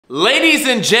Ladies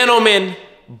and gentlemen,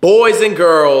 boys and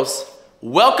girls,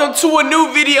 welcome to a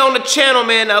new video on the channel,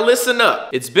 man. Now listen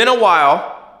up. It's been a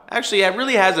while. Actually, it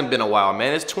really hasn't been a while,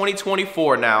 man. It's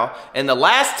 2024 now. And the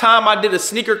last time I did a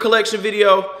sneaker collection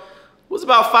video was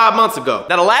about 5 months ago.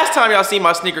 Now, the last time y'all seen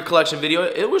my sneaker collection video,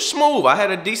 it was smooth. I had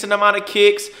a decent amount of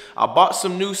kicks. I bought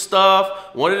some new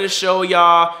stuff. Wanted to show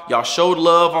y'all. Y'all showed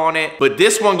love on it. But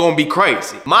this one gonna be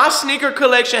crazy. My sneaker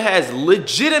collection has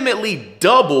legitimately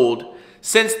doubled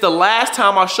since the last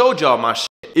time I showed y'all my shit.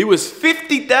 It was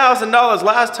 $50,000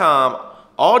 last time.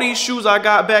 All these shoes I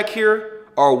got back here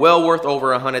are well worth over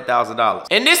 $100,000.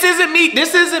 And this isn't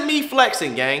me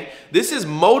flexing, gang. This is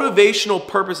motivational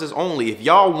purposes only. If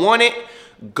y'all want it,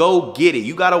 go get it.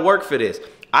 You gotta work for this.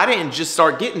 I didn't just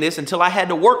start getting this until I had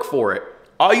to work for it.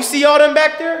 Oh, you see all them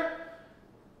back there?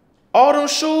 All them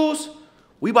shoes?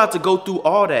 We about to go through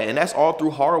all that, and that's all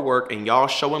through hard work and y'all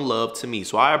showing love to me.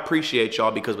 So I appreciate y'all,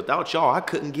 because without y'all, I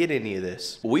couldn't get any of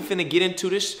this. We finna get into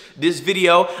this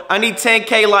video. I need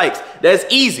 10K likes. That's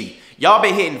easy. Y'all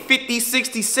been hitting 50,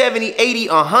 60, 70, 80,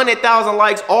 100,000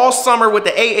 likes all summer with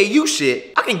the AAU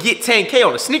shit. I can get 10K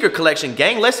on the sneaker collection,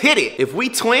 gang. Let's hit it. If we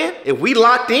twin, if we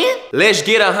locked in, let's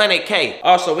get 100K.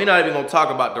 Also, we're not even gonna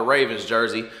talk about the Ravens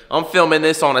jersey. I'm filming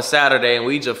this on a Saturday and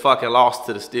we just fucking lost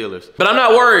to the Steelers. But I'm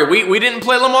not worried. We didn't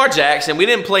play Lamar Jackson. We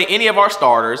didn't play any of our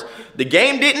starters. The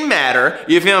game didn't matter.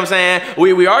 You feel what I'm saying?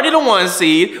 We already the 1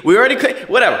 seed. We already,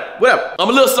 whatever. I'm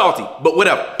a little salty, but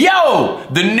whatever. Yo,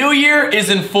 the new year is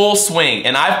in full swing,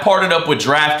 and I've partnered up with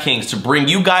DraftKings to bring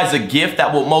you guys a gift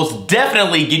that will most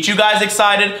definitely get you guys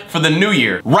excited for the new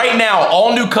year. Right now,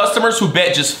 all new customers who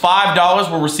bet just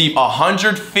 $5 will receive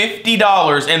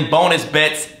 $150 in bonus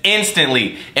bets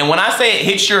instantly. And when I say it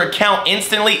hits your account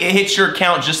instantly, it hits your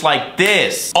account just like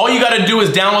this. All you gotta do is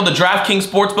download the DraftKings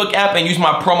Sportsbook app and use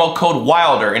my promo code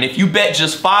WILDER. And if you bet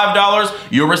just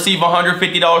 $5, you'll receive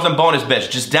 $150 in bonus bets.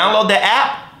 Just download the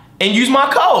app and use my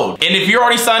code. And if you're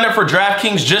already signed up for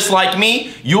DraftKings just like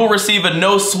me, you'll receive a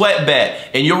no sweat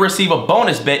bet, and you'll receive a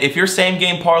bonus bet if your same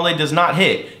game parlay does not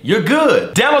hit. You're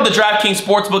good. Download the DraftKings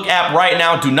Sportsbook app right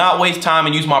now. Do not waste time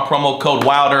and use my promo code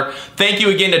WILDER. Thank you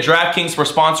again to DraftKings for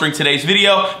sponsoring today's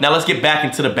video. Now let's get back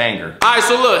into the banger. All right,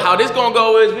 so look, how this gonna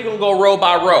go is we gonna go row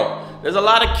by row. There's a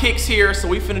lot of kicks here, so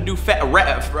we finna do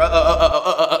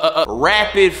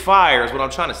rapid fire is what I'm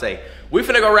trying to say. We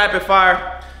finna go rapid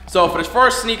fire. So for this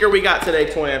first sneaker we got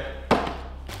today, twin,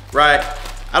 right?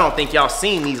 I don't think y'all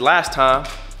seen these last time.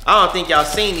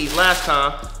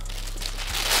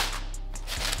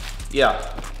 Yeah.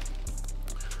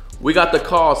 We got the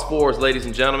Cause 4s, ladies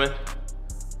and gentlemen.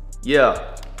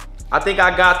 Yeah. I think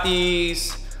I got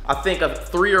these,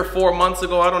 3 or 4 months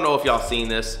ago. I don't know if y'all seen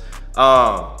this.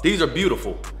 These are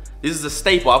beautiful. This is a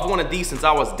staple. I've wanted these since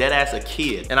I was dead ass a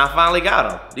kid, and I finally got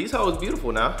them. These hoes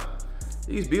beautiful now.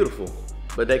 These beautiful.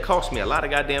 But they cost me a lot of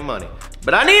goddamn money.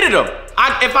 But I needed them.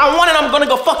 If I want it, I'm gonna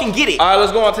go fucking get it. All right,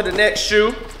 let's go on to the next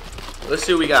shoe. Let's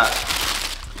see what we got.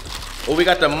 Oh, we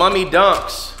got the Mummy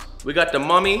Dunks. We got the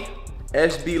Mummy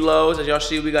SB Lows. As y'all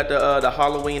see, we got the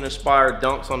Halloween inspired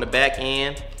dunks on the back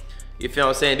end. You feel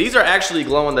what I'm saying? These are actually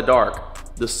glow in the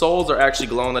dark. The soles are actually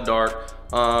glow in the dark.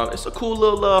 It's a cool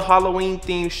little Halloween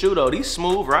themed shoe though. These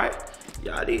smooth, right?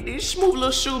 Yeah, these smooth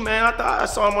little shoe, man. I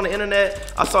saw them on the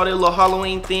internet. I saw their little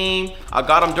Halloween theme. I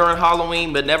got them during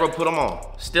Halloween, but never put them on.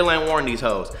 Still ain't worn these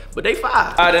hoes, but they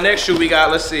fire. All right, the next shoe we got,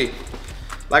 let's see.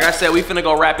 Like I said, we finna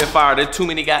go rapid fire. There's too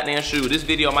many goddamn shoes. This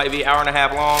video might be an hour and a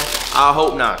half long. I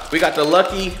hope not. We got the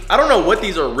Lucky, I don't know what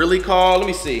these are really called. Let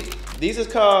me see. These is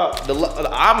called,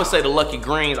 I'm gonna say the Lucky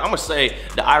Greens. I'm gonna say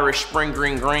the Irish Spring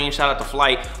Green. Shout out to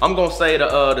Flight. I'm gonna say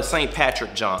the St.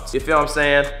 Patrick Johns. You feel what I'm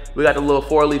saying? We got the little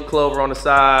 4-leaf clover on the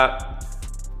side.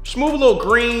 Smooth little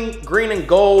green and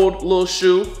gold little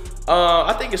shoe.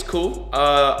 I think it's cool.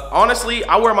 Honestly,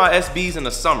 I wear my SBs in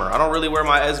the summer. I don't really wear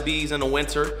my SBs in the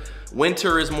winter.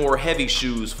 Winter is more heavy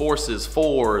shoes, Forces,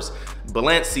 4s,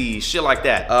 Balenci's, shit like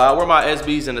that. I wear my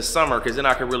SBs in the summer because then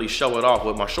I can really show it off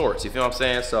with my shorts, you feel what I'm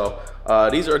saying? So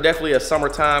these are definitely a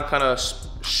summertime kind of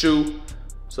shoe.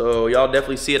 So y'all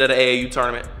definitely see it at the AAU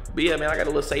tournament. But yeah, man, I got a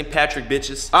little St. Patrick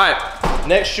bitches. All right,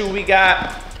 next shoe we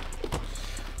got.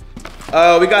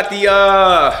 We got the,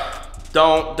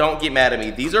 don't get mad at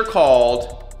me. These are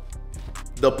called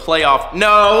the Playoff,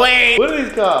 no, wait. What are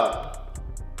these called?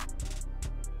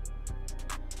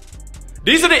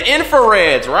 These are the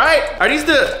infrareds, right? Are these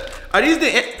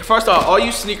the, first off, all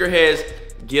you sneakerheads,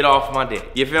 get off my dick.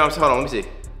 You feel what I'm saying? Hold on, let me see.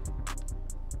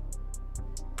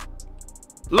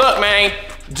 Look, man,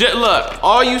 look,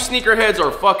 all you sneakerheads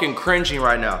are fucking cringing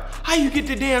right now. How you get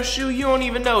the damn shoe? You don't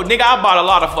even know. Nigga, I bought a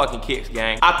lot of fucking kicks,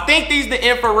 gang. I think these the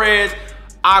infrareds.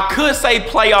 I could say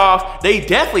playoff. They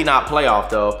definitely not playoff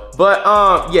though.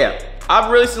 But yeah,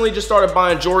 I've recently just started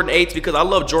buying Jordan 8s because I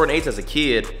love Jordan 8s as a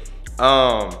kid.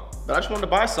 But I just wanted to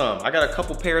buy some. I got a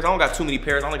couple pairs. I don't got too many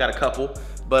pairs. I only got a couple.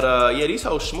 But yeah, these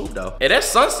hoes smooth though. Hey, that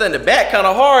sunset in the back kind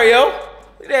of hard, yo.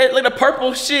 Look at that, look at the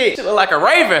purple shit. Shit look like a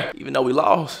raven, even though we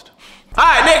lost. All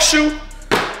right, next shoe.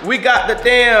 We got the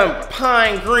damn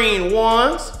pine green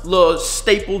ones. Little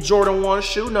staple Jordan 1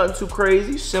 shoe, nothing too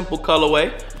crazy, simple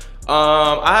colorway.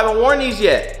 I haven't worn these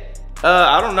yet.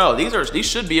 I don't know, these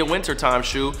should be a wintertime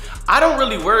shoe. I don't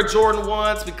really wear Jordan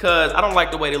 1s because I don't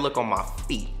like the way they look on my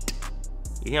feet.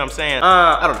 You know what I'm saying?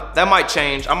 I don't know, that might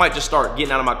change. I might just start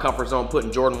getting out of my comfort zone,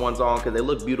 putting Jordan 1s on because they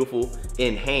look beautiful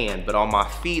in hand, but on my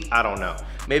feet, I don't know.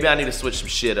 Maybe I need to switch some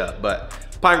shit up, but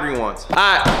pine green ones. All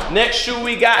right, next shoe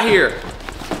we got here.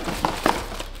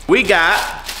 We got,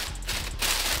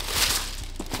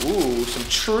 ooh, some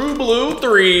true blue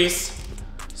 3s.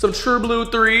 Some true blue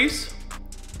 3s.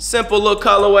 Simple little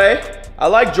colorway. I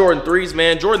like Jordan 3s,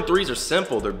 man. Jordan 3s are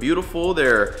simple. They're beautiful.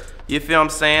 They're, you feel what I'm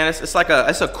saying? It's like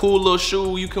it's a cool little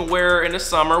shoe you can wear in the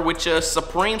summer with your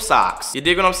Supreme socks. You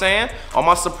dig what I'm saying? On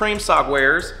my Supreme sock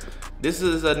wearers, this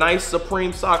is a nice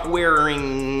Supreme sock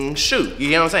wearing shoe.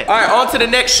 You know what I'm saying? All right, on to the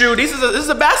next shoe. This is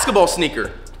a basketball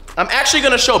sneaker. I'm actually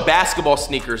gonna show basketball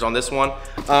sneakers on this one.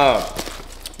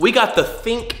 We got the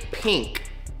Think Pink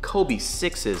Kobe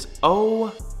 6s.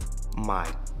 Oh my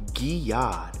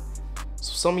God.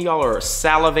 So some of y'all are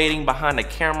salivating behind the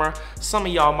camera. Some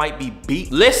of y'all might be beat.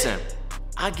 Listen,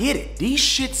 I get it. These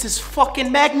shits is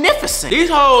fucking magnificent. These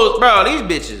hoes, bro, these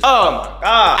bitches. Oh my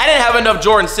God. I didn't have enough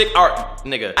Jordan 6,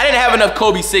 nigga. I didn't have enough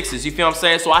Kobe 6s, you feel what I'm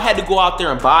saying? So I had to go out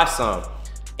there and buy some.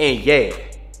 And yeah,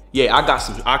 I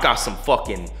got some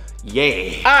fucking,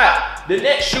 yeah. All right, the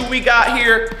next shoe we got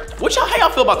here. How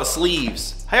y'all feel about the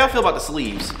sleeves? How y'all feel about the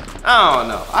sleeves? I don't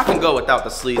know. I can go without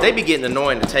the sleeves. They be getting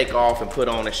annoying to take off and put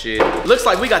on and shit. Looks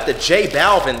like we got the J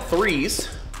Balvin 3s.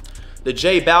 The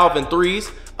J Balvin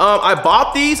 3s. I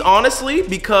bought these honestly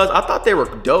because I thought they were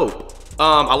dope.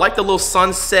 I like the little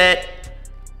sunset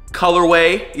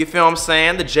colorway. You feel what I'm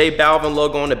saying? The J Balvin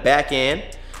logo on the back end.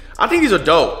 I think these are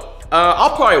dope.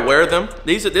 I'll probably wear them.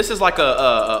 This is like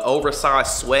a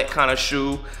oversized sweat kind of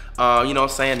shoe. You know what I'm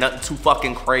saying? Nothing too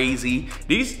fucking crazy.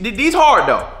 These hard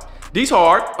though. These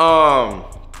hard.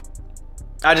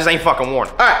 I just ain't fucking worn.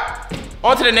 All right,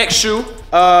 on to the next shoe.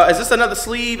 Is this another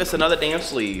sleeve? It's another damn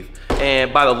sleeve.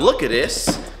 And by the look of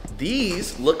this,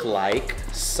 these look like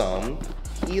some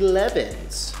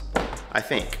 11s, I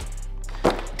think.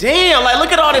 Damn, like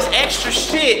look at all this extra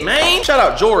shit, man. Shout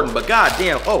out Jordan, but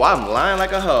goddamn, oh, I'm lying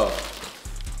like a hoe.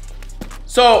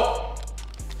 So,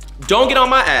 don't get on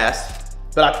my ass,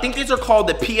 but I think these are called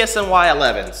the PSNY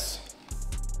 11s.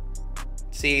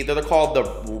 See, they're called the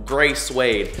gray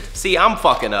suede. See, I'm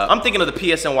fucking up. I'm thinking of the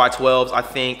PSNY 12s, I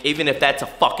think, even if that's a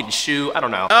fucking shoe, I don't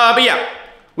know. But yeah,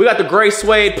 we got the gray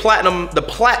suede, the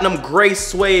platinum gray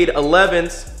suede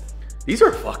 11s. These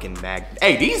are fucking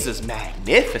hey, these is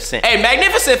magnificent. Hey,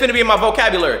 magnificent finna be in my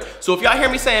vocabulary. So if y'all hear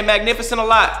me saying magnificent a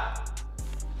lot,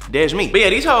 there's me. But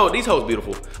yeah, these hoes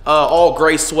beautiful. All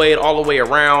gray suede all the way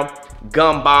around,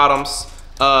 gum bottoms.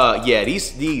 Yeah,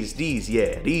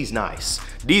 these nice.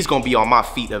 These gonna be on my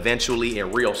feet eventually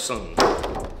and real soon.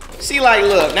 See, like,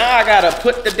 look, now I gotta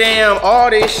put the damn,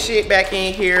 all this shit back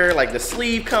in here, like the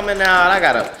sleeve coming out. I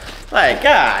gotta, like,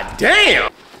 god damn.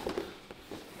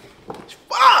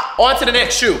 On to the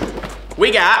next shoe.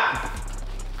 We got,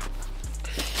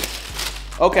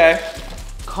 okay,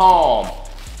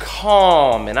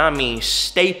 calm, and I mean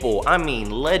staple, I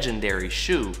mean legendary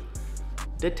shoe,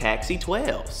 the Taxi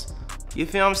 12s. You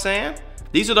feel what I'm saying?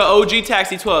 These are the OG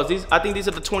Taxi 12s. I think these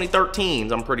are the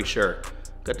 2013s, I'm pretty sure.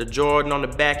 Got the Jordan on the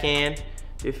back end.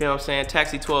 You feel what I'm saying?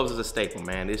 Taxi 12s is a staple,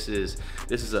 man. This is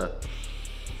an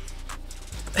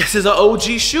OG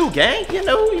shoe, gang. You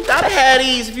know, you gotta have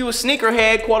these if you a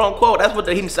sneakerhead, quote unquote. That's what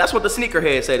the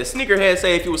sneakerhead say. The sneakerhead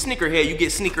say if you a sneakerhead, you get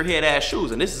sneakerhead ass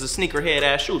shoes. And this is a sneakerhead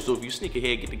ass shoe. So if you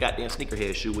sneakerhead, get the goddamn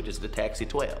sneakerhead shoe, which is the Taxi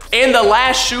 12. And the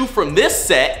last shoe from this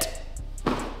set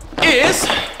is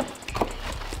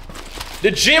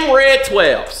the Gym Red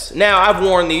 12s. Now, I've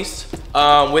worn these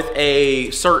with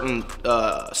a certain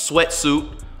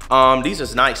sweatsuit. These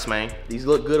is nice, man. These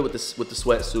look good with the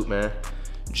sweatsuit, man.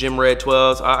 Gym Red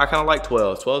 12s, I kind of like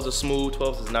 12s. 12s are smooth,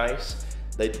 12s is nice.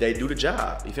 They do the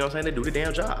job, you feel what I'm saying? They do the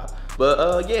damn job.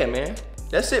 But yeah, man,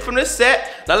 that's it from this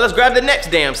set. Now let's grab the next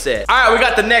damn set. All right, we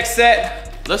got the next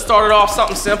set. Let's start it off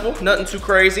something simple, nothing too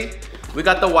crazy. We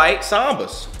got the white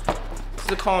Sambas. This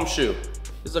is a calm shoe.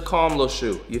 This is a calm little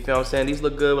shoe, you feel what I'm saying? These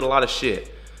look good with a lot of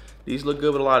shit. These look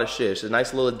good with a lot of shit. It's a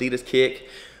nice little Adidas kick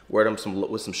Wear them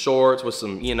with some shorts, with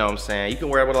some, you know what I'm saying? You can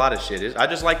wear it with a lot of shit. I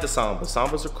just like the Sambas.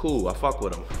 Sambas are cool. I fuck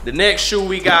with them. The next shoe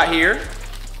we got here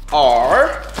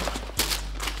are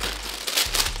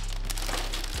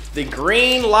the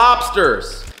Green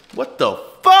Lobsters. What the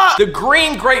fuck? The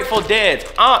Green Grateful Deads.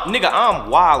 Nigga,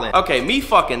 I'm wildin'. Okay, me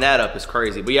fucking that up is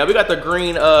crazy. But yeah, we got the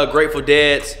Green Grateful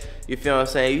Deads. You feel what I'm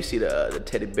saying? You see the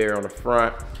teddy bear on the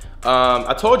front.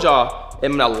 I told y'all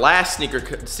in my last sneaker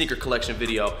collection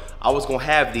video, I was gonna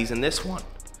have these in this one.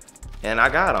 And I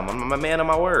got them. I'm a man of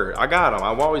my word. I got them.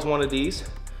 I've always wanted these.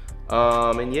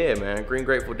 And yeah, man, Green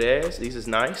Grateful Deads. These is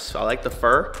nice. I like the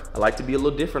fur. I like to be a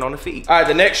little different on the feet. All right,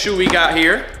 the next shoe we got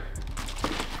here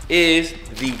is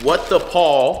the What the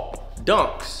Paul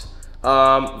Dunks.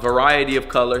 Variety of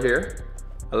color here.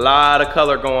 A lot of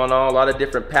color going on, a lot of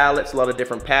different palettes, a lot of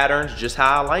different patterns, just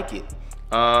how I like it.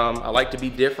 I like to be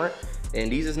different,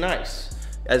 and these is nice.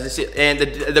 As I said, and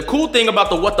the cool thing about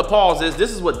the What the Pauls is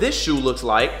this is what this shoe looks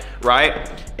like, right?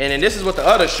 And then this is what the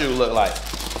other shoe look like.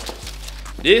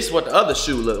 This is what the other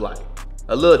shoe look like.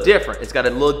 A little different. It's got a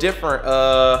little different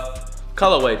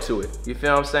colorway to it. You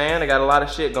feel what I'm saying? They got a lot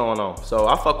of shit going on. So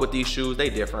I fuck with these shoes. They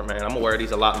different, man. I'm gonna wear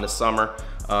these a lot in the summer.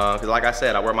 Cause like I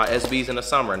said, I wear my SBs in the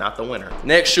summer, not the winter.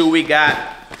 Next shoe we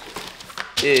got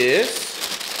is,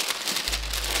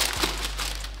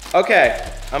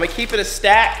 okay, I'm gonna keep it a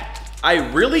stack.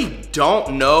 I really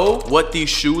don't know what these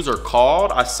shoes are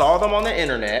called. I saw them on the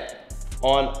internet.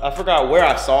 I forgot where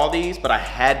I saw these, but I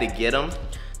had to get them.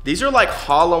 These are like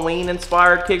Halloween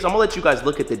inspired kicks. I'm gonna let you guys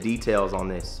look at the details on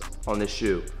this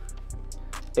shoe.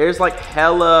 There's like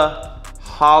hella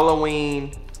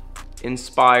Halloween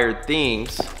inspired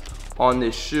things on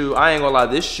this shoe. I ain't gonna lie,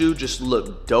 this shoe just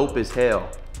looked dope as hell.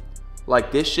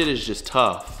 Like this shit is just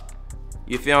tough.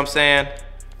 You feel what I'm saying?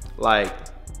 Like,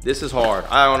 this is hard.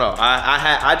 I don't know.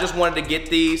 I just wanted to get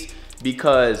these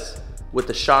because with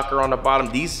the shocker on the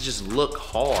bottom, these just look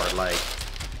hard. Like,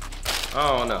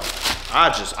 I don't know. I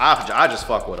just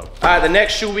fuck with them. All right, the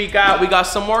next shoe we got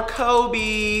some more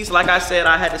Kobe's. Like I said,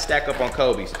 I had to stack up on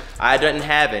Kobe's. I didn't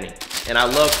have any, and I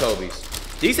love Kobe's.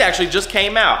 These actually just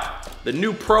came out. The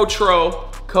new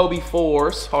Protro Kobe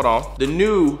 4s. Hold on. The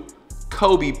new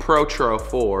Kobe Protro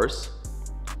 4s,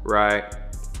 right?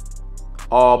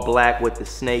 All black with the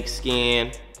snake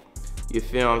skin. You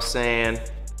feel what I'm saying?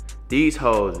 These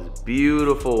hoes is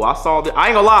beautiful. I ain't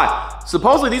gonna lie.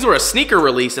 Supposedly these were a sneaker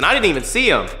release and I didn't even see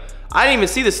them. I didn't even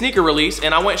see the sneaker release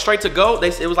and I went straight to go.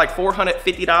 It was like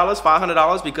 $450,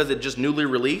 $500 because it just newly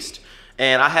released.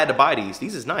 And I had to buy these.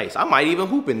 These is nice. I might even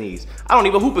hoop in these. I don't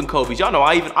even hoop in Kobe's. Y'all know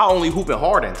I only hoop in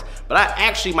Hardens. But I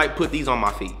actually might put these on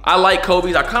my feet. I like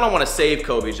Kobe's. I kind of want to save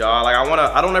Kobe's, y'all. Like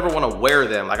I don't ever want to wear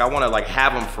them. Like I want to like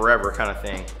have them forever kind of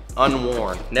thing.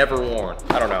 Unworn, never worn.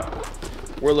 I don't know.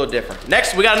 We're a little different.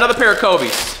 Next, we got another pair of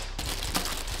Kobe's.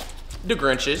 The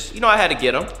Grinches. You know I had to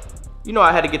get them. You know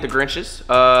I had to get the Grinches.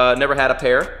 Never had a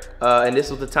pair. And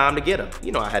this was the time to get them.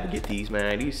 You know I had to get these,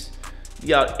 man. These.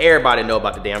 Y'all, everybody know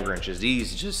about the damn Grinches.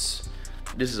 This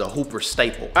is a Hooper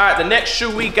staple. All right, the next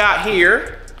shoe we got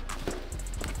here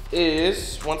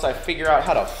is, once I figure out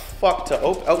how the fuck to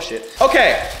open, oh shit.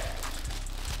 Okay,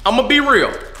 I'm gonna be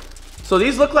real. So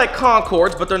these look like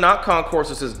Concords, but they're not Concords.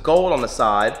 This is gold on the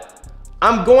side.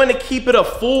 I'm going to keep it a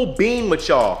full beam with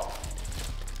y'all.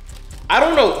 I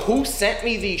don't know who sent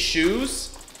me these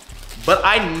shoes, but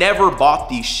I never bought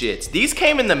these shits. These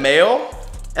came in the mail.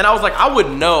 And I was like, I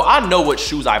know what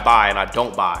shoes I buy and I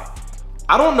don't buy.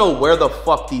 I don't know where the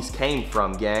fuck these came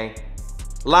from, gang.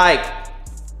 Like,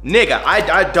 nigga, I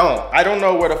don't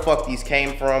know where the fuck these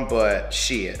came from, but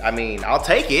shit, I mean, I'll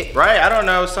take it, right? I don't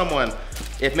know,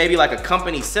 if maybe like a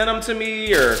company sent them to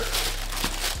me or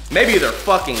maybe they're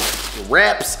fucking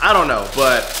reps, I don't know,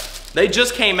 but they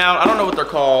just came out. I don't know what they're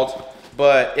called,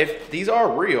 but if these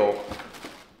are real,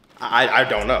 I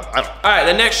don't know. All right,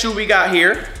 the next shoe we got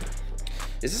here.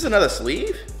 Is this another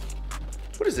sleeve?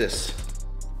 What is this?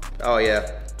 Oh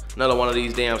yeah, another one of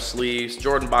these damn sleeves.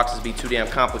 Jordan boxes be too damn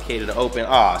complicated to open.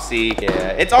 Ah, see,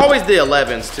 yeah. It's always the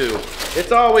 11s too.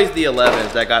 It's always the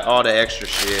 11s that got all the extra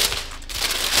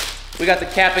shit. We got the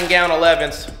cap and gown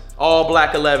 11s, all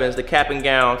black 11s, the cap and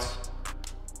gowns.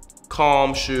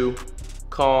 Calm shoe,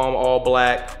 calm, all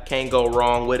black, can't go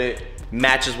wrong with it.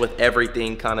 Matches with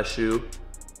everything kind of shoe.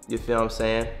 You feel what I'm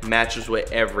saying? Matches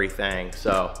with everything,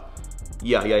 so.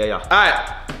 Yeah. All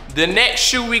right, the next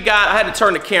shoe we got, I had to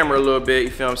turn the camera a little bit, you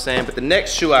feel what I'm saying? But the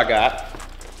next shoe I got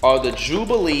are the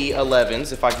Jubilee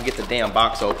 11s, if I can get the damn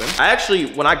box open.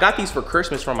 When I got these for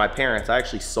Christmas from my parents, I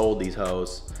actually sold these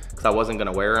hoes because I wasn't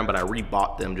gonna wear them, but I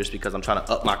rebought them just because I'm trying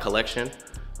to up my collection.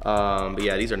 But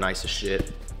yeah, these are nice as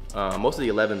shit. Most of the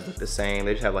 11s look the same.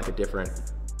 They just have like a different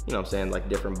you know what I'm saying, like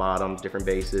different bottoms, different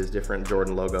bases, different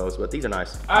Jordan logos, but these are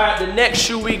nice. All right, the next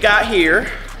shoe we got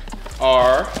here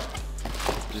are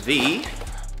the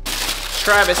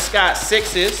Travis Scott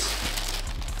 6s.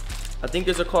 I think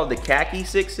these are called the khaki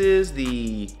 6s,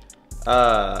 the,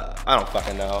 I don't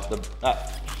fucking know. The,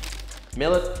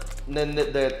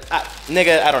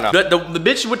 nigga, I don't know. The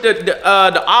bitch with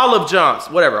the olive jumps,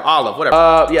 whatever,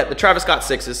 whatever. Yeah, the Travis Scott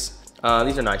 6s.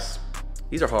 These are nice.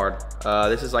 These are hard.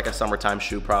 This is like a summertime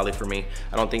shoe probably for me.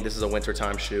 I don't think this is a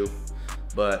wintertime shoe,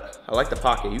 but I like the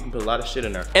pocket. You can put a lot of shit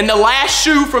in there. And the last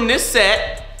shoe from this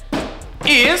set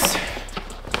is,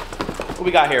 what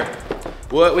we got here?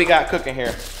 What we got cooking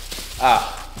here? A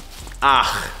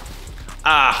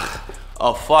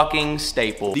fucking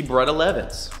staple. The Bread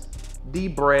 11s. The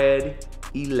Bread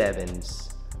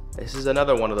 11s. This is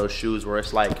another one of those shoes where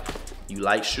it's like, you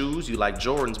like shoes, you like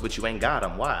Jordans, but you ain't got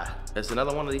them. Why? That's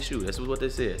another one of these shoes. This is what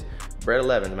this is. Bread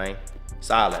 11s, man.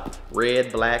 Solid.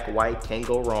 Red, black, white, can't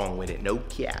go wrong with it. No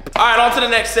cap. All right, on to the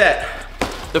next set.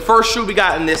 The first shoe we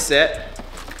got in this set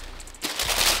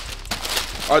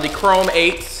are the Chrome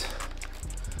 8s.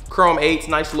 Chrome 8s,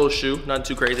 nice little shoe, nothing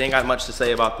too crazy. Ain't got much to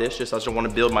say about this, just I just want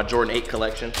to build my Jordan 8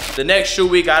 collection. The next shoe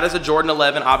we got is a Jordan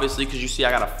 11, obviously, because you see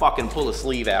I gotta fucking pull a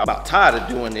sleeve out. I'm about tired of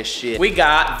doing this shit. We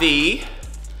got the,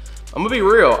 I'm gonna be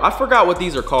real, I forgot what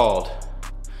these are called.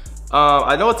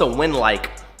 I know it's a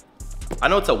Win-like. I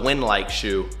know it's a Win-like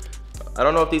shoe. I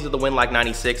don't know if these are the Win-like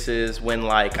 96s,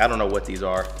 Win-like, I don't know what these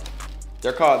are.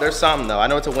 They're called, there's something though. I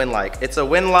know it's a Win-like. It's a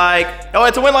Win-like, oh,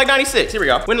 it's a Win-like 96, here we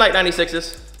go. Win-like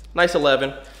 96s, nice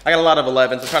 11. I got a lot of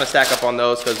 11s. I'm trying to stack up on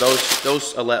those because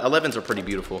those 11s are pretty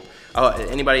beautiful.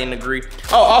 Anybody agree?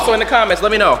 Oh, also in the comments,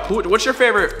 let me know. What's your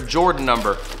favorite Jordan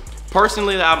number?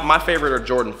 Personally, my favorite are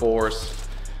Jordan 4s.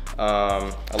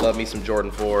 I love me some Jordan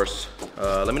 4s.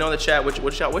 Let me know in the chat which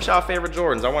y'all favorite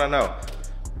Jordans. I want to know.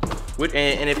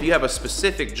 And if you have a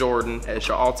specific Jordan as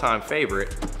your all-time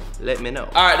favorite, let me know.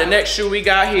 All right, the next shoe we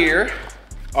got here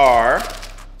are,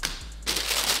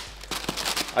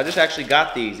 I just actually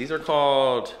got these. These are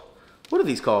called, what are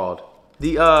these called?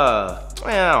 The, I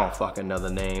don't fucking know the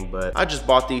name, but I just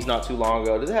bought these not too long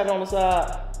ago. Does it have it on the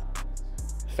side?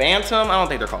 Phantom? I don't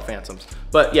think they're called Phantoms.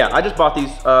 But yeah, I just bought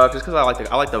these just because I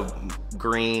like the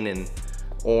green and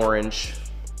orange.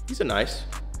 These are nice,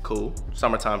 cool.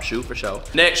 Summertime shoe for sure.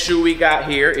 Next shoe we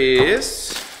got here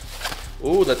is,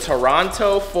 ooh, the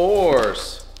Toronto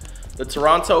 4s. The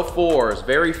Toronto 4s,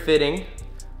 very fitting. You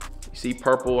see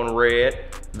purple and red.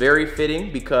 Very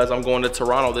fitting because I'm going to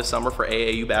Toronto this summer for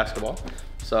AAU basketball.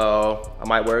 So I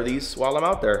might wear these while I'm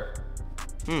out there.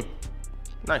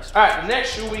 Nice. All right, the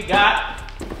next shoe we got.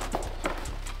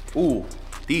 Ooh,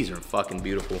 these are fucking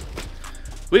beautiful.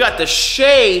 We got the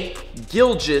Shea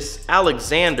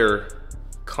Gilgeous-Alexander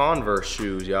Converse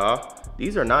shoes, y'all.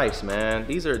 These are nice, man.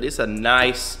 This is a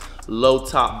nice low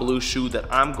top blue shoe that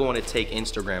I'm going to take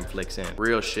Instagram flicks in.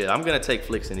 Real shit, I'm gonna take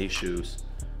flicks in these shoes.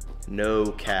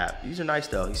 No cap. These are nice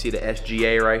though. You see the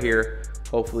SGA right here.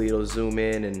 Hopefully it'll zoom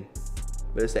in,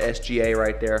 but it's the SGA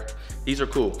right there. These are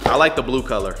cool. I like the blue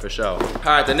color for sure. All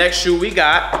right, the next shoe we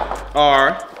got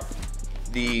are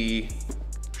the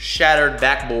Shattered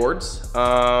Backboards.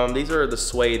 These are the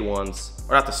suede ones.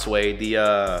 Or not the suede, the,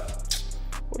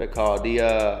 what are they called?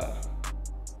 The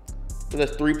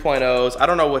 3.0s. I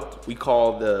don't know what we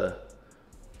call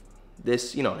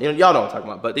this, y'all know what I'm talking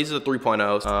about, but these are the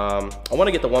 3.0s. I want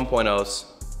to get the 1.0s.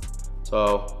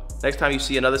 So next time you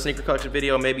see another sneaker collection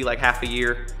video, maybe like half a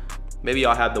year, maybe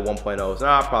I'll have the 1.0s.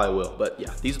 I probably will, but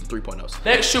yeah, these are the 3.0s.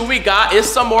 Next shoe we got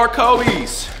is some more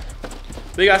Kobe's.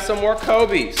 We got some more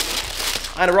Kobe's.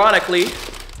 Ironically,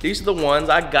 these are the ones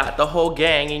I got the whole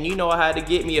gang, and you know I had to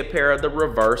get me a pair of the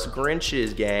reverse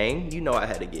Grinches, gang. You know I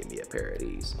had to get me a pair of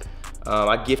these.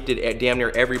 I gifted damn near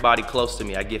everybody close to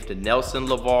me. I gifted Nelson,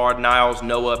 LeVar, Niles,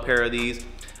 Noah a pair of these.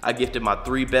 I gifted my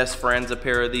 3 best friends a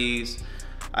pair of these.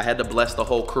 I had to bless the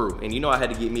whole crew, and you know I had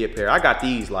to get me a pair. I got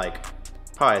these like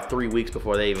probably 3 weeks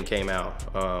before they even came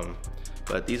out.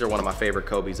 But these are one of my favorite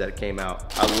Kobe's that came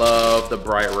out. I love the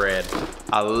bright red.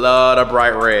 I love the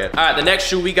bright red. All right, the next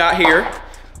shoe we got here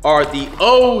are the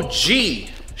OG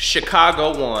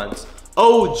Chicago ones.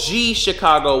 OG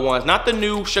Chicago ones, not the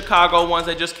new Chicago ones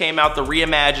that just came out, the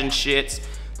reimagined shits.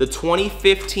 The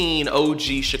 2015 OG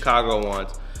Chicago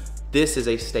ones. This is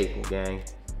a staple, gang.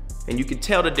 And you can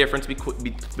tell the difference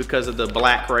because of the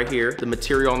black right here, the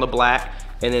material on the black,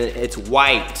 and then it's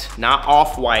white, not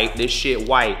off-white, this shit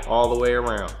white all the way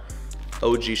around.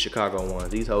 OG Chicago ones,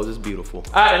 these hoes is beautiful.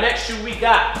 All right, the next shoe we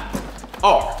got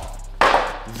are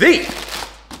the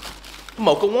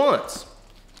Mocha ones.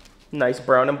 Nice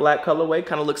brown and black colorway.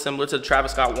 Kind of looks similar to the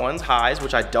Travis Scott ones, highs,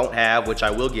 which I don't have, which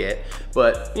I will get.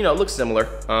 But, you know, it looks similar.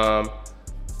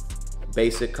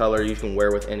 Basic color you can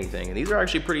wear with anything. And these are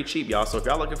actually pretty cheap, y'all. So if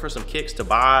y'all looking for some kicks to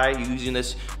buy, using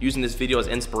this video as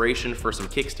inspiration for some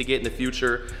kicks to get in the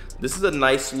future, this is a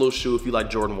nice little shoe if you like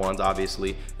Jordan 1s,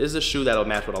 obviously. This is a shoe that'll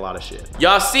match with a lot of shit.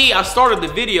 Y'all see, I started the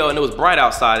video and it was bright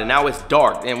outside and now it's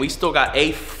dark and we still got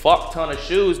a fuck ton of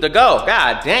shoes to go.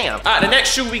 God damn. All right, the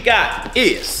next shoe we got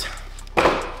is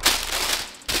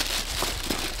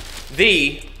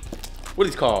the, what are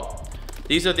these called?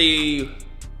 These are the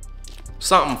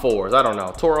something 4s, I don't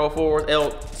know. Toro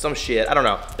 4s, some shit, I don't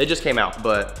know. They just came out,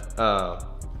 but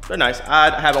they're nice.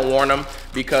 I haven't worn them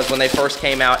because when they first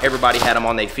came out, everybody had them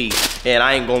on their feet, and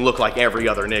I ain't gonna look like every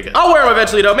other nigga. I'll wear them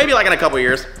eventually though, maybe like in a couple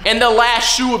years. And the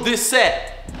last shoe of this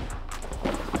set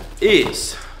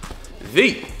is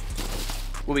the,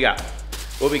 what we got?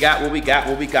 What we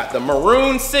got? The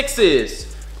Maroon 6s.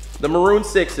 The Maroon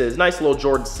 6s, nice little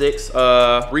Jordan 6.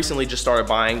 Recently just started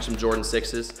buying some Jordan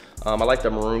 6s. I like the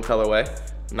maroon colorway.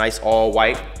 Nice all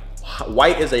white.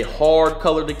 White is a hard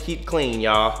color to keep clean,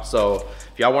 y'all. So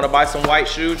if y'all wanna buy some white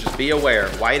shoes, just be aware.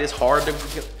 White is hard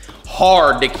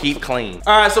to keep clean.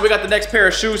 All right, so we got the next pair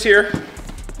of shoes here.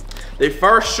 The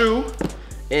first shoe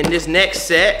in this next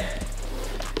set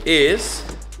is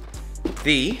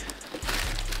the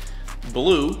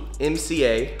blue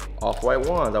MCA off-white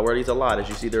ones. I wear these a lot. As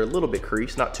you see, they're a little bit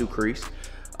creased, not too creased.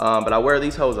 But I wear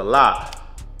these hoes a lot.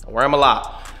 I wear them a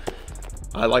lot.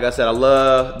 Like I said, I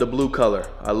love the blue color.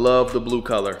 I love the blue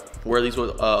color. Wear these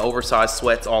with oversized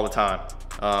sweats all the time.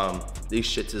 These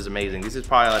shits is amazing. This is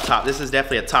probably this is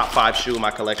definitely a top 5 shoe in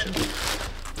my collection.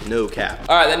 No cap.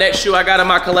 All right, the next shoe I got in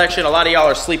my collection, a lot of y'all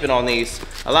are sleeping on these.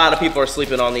 A lot of people are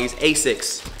sleeping on these,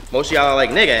 Asics. Most of y'all are like,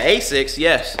 nigga, Asics?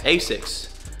 Yes, Asics.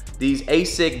 These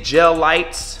Asics gel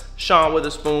lights, Sean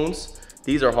Witherspoons.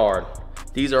 These are hard.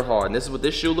 These are hard. And this is what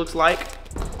this shoe looks like.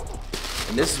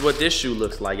 And this is what this shoe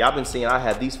looks like. Y'all been seeing I've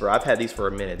had these for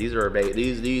a minute. These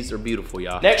are beautiful,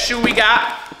 y'all. Next shoe we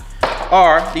got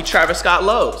are the Travis Scott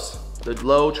lows. The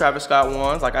low Travis Scott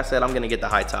ones. Like I said, I'm gonna get the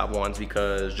high top ones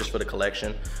because just for the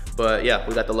collection. But yeah,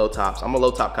 we got the low tops. I'm a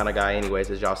low top kind of guy anyways,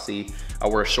 as y'all see. I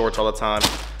wear shorts all the time.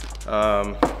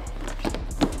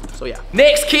 So yeah.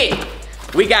 Next kick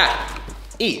we got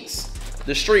is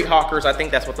the Street Hawkers. I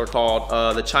think that's what they're called.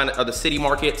 The city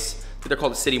markets. They're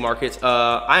called the city markets.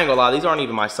 I ain't gonna lie, these aren't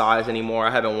even my size anymore. I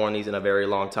haven't worn these in a very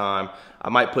long time. I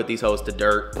might put these hoes to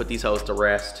dirt, put these hoes to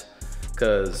rest,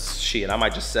 cause shit, I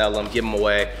might just sell them, give them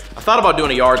away. I thought about doing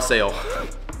a yard sale,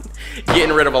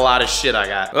 getting rid of a lot of shit I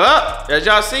got. As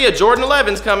y'all see, a Jordan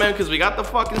 11's coming, cause we got the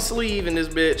fucking sleeve in this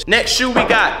bitch. Next shoe we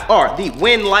got are the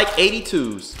Win Like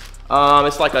 82s.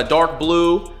 It's like a dark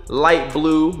blue, light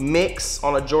blue mix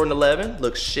on a Jordan 11.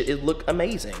 It look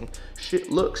amazing.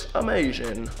 Shit looks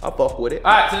amazing. I fuck with it.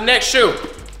 All right, so the next shoe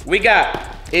we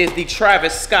got is the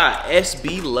Travis Scott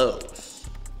SB Lows.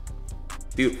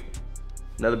 Beautiful.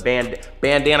 Another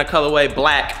bandana colorway,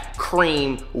 black,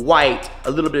 cream, white,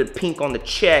 a little bit of pink on the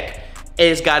check.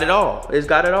 It's got it all. It's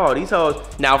got it all. These hoes.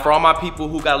 Now, for all my people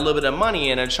who got a little bit of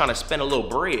money and are trying to spend a little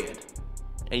bread,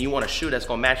 and you want a shoe that's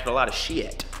gonna match with a lot of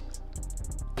shit,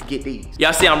 get these.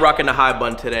 Y'all see I'm rocking the high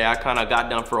bun today. I kind of got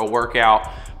done for a workout,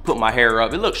 put my hair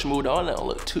up. It looks smooth on, it don't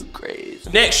look too crazy.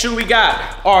 Next shoe we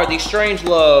got are the Strange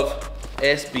Love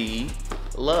SB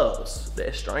Loves.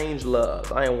 The Strange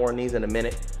Love. I ain't worn these in a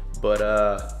minute, but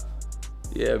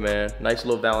yeah, man, nice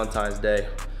little Valentine's Day.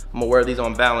 I'm gonna wear these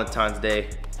on Valentine's Day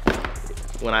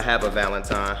when I have a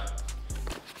Valentine.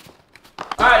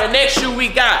 All right, the next shoe we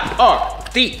got are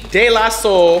the De La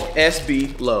Soul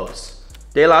SB Lows.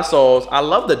 De La Souls. I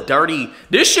love the dirty.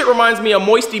 This shit reminds me of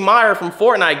Moisty Meyer from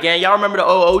Fortnite, gang. Y'all remember the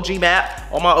OG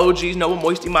map? All my OGs know what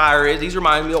Moisty Meyer is. These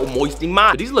remind me of Moisty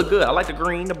Meyer. But these look good. I like the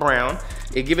green, the brown.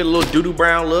 It give it a little doo-doo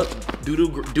brown look.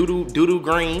 Doo-doo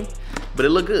green. But it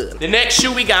look good. The next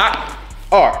shoe we got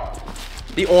are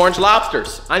the orange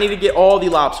lobsters. I need to get all the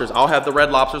lobsters. I'll have the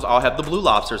red lobsters. I'll have the blue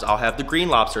lobsters. I'll have the green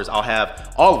lobsters. I'll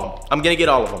have all of them. I'm gonna get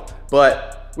all of them.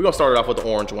 But we're gonna start it off with the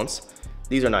orange ones.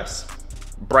 These are nice.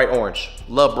 Bright orange.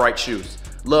 Love bright shoes.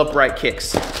 Love bright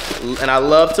kicks. And I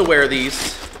love to wear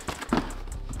these.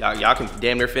 Y'all can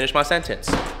damn near finish my sentence.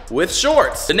 With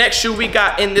shorts. The next shoe we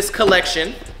got in this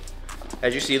collection,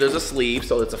 as you see, there's a sleeve,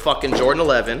 so it's a fucking Jordan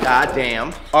 11. God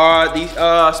damn. Are these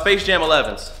Space Jam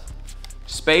 11s.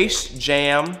 Space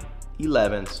Jam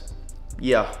 11s.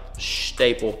 Yeah,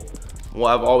 staple. Well,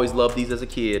 I've always loved these as a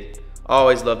kid.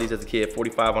 Always loved these as a kid.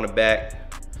 45 on the back.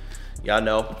 Y'all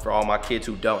know, for all my kids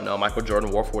who don't know, Michael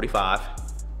Jordan wore 45.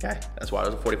 Okay, that's why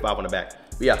there's a 45 on the back.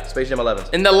 But yeah, Space Jam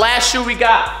 11s. And the last shoe we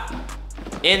got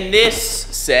In this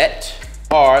set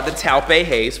are the Taupe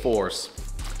Haze 4s.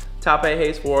 Taupe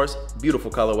Haze 4s,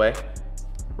 beautiful colorway,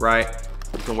 right?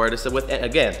 You can wear this with,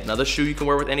 again, another shoe you can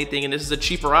wear with anything, and this is a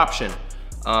cheaper option.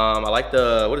 I like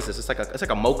the, what is this? It's like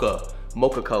a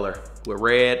mocha color with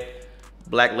red,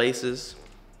 black laces.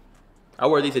 I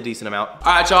wear these a decent amount.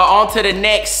 All right, y'all, on to the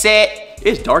next set.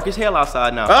 It's dark as hell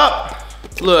outside now. Oh,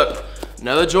 look,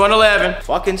 another Jordan 11,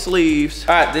 fucking sleeves.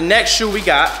 All right, the next shoe we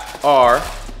got are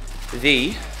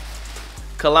the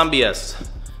Columbias.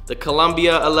 The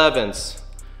Columbia 11s,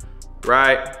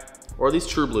 right? Or these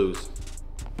True Blues.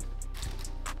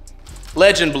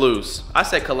 Legend Blues. I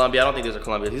said Columbia, I don't think these are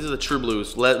Columbia. These are the True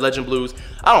Blues, Legend Blues.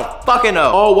 I don't fucking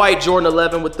know. All white Jordan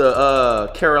 11 with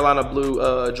the Carolina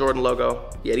blue Jordan logo.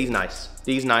 Yeah, these nice.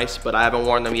 These nice, but I haven't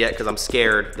worn them yet because I'm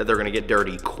scared that they're gonna get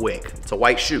dirty quick. It's a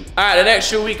white shoe. All right, the next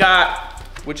shoe we got,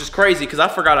 which is crazy because I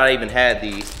forgot I even had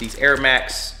these Air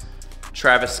Max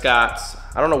Travis Scotts.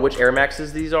 I don't know which Air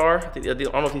Maxes these are. I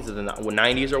don't know if these are the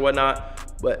 90s or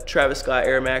whatnot, but Travis Scott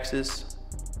Air Maxes.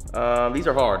 These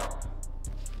are hard.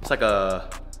 It's like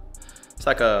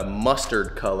a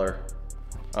mustard color.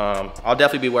 I'll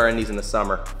definitely be wearing these in the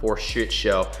summer for shit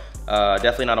show.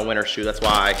 Definitely not a winter shoe. That's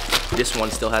why this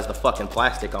one still has the fucking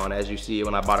plastic on, as you see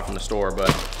when I bought it from the store. But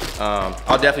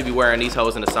I'll definitely be wearing these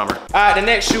hoes in the summer. All right, the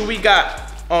next shoe we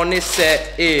got on this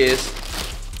set is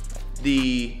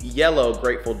the yellow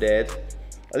Grateful Dead.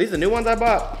 Are these the new ones I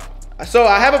bought? So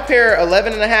I have a pair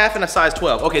 11 and a half and a size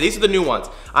 12. Okay, these are the new ones.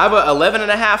 I have a 11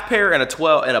 and a half pair and a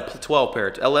 12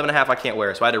 pair. 11 and a half I can't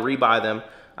wear, so I had to rebuy them.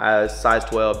 Size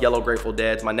 12, yellow Grateful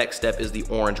Deads. My next step is the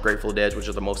orange Grateful Deads, which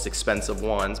are the most expensive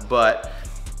ones. But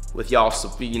with y'all,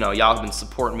 you know, y'all have been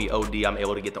supporting me OD, I'm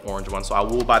able to get the orange ones. So I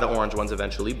will buy the orange ones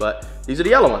eventually, but these are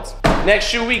the yellow ones. Next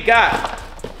shoe we got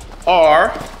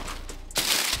are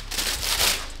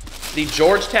the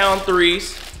Georgetown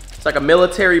 3s. It's like a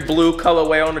military blue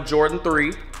colorway on the Jordan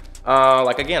 3.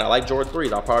 Like again, I like Jordan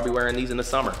 3s. I'll probably be wearing these in the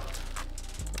summer.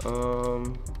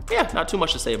 Yeah, not too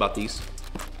much to say about these.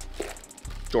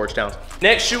 Georgetown.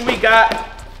 Next shoe we got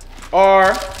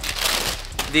are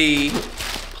the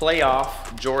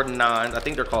playoff Jordan 9s. I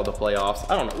think they're called the playoffs.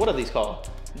 I don't know, what are these called?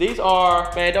 These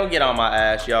are, man, don't get on my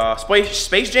ass, y'all.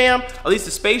 Space Jam? At least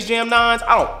the Space Jam 9s?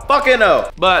 I don't fucking know.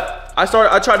 But I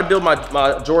tried to build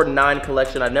my Jordan 9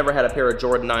 collection. I've never had a pair of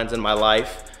Jordan 9s in my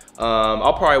life.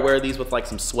 I'll probably wear these with like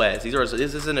some sweats. This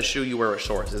isn't a shoe you wear with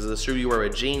shorts. This is a shoe you wear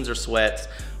with jeans or sweats.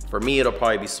 For me, it'll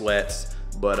probably be sweats.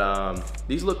 But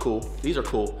these look cool. These are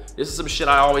cool. This is some shit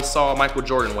I always saw Michael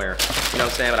Jordan wear. You know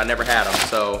what I'm saying? But I never had them.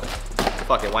 So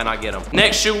fuck it, why not get them?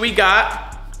 Next shoe we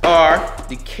got are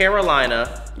the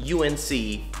Carolina UNC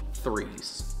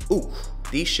 3s. Ooh,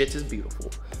 these shits is beautiful.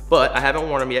 But I haven't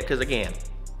worn them yet because again,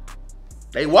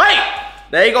 they white.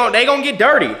 They gonna get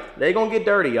dirty. They gonna get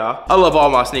dirty, y'all. I love all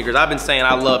my sneakers. I've been saying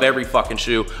I love every fucking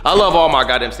shoe. I love all my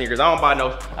goddamn sneakers. I don't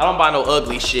buy no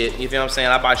ugly shit. You feel what I'm saying?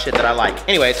 I buy shit that I like.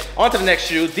 Anyways, on to the next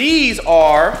shoe. These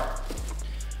are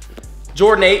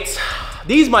Jordan 8s.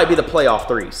 These might be the playoff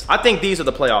 3s. I think these are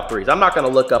the playoff 3s. I'm not gonna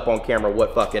look up on camera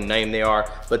what fucking name they are,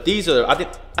 but these are, I think,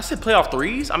 I said playoff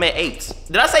 3s? I meant 8s.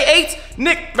 Did I say 8s?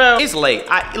 Nick, bro, it's late.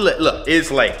 Look,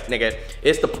 it's late, nigga.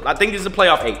 I think these are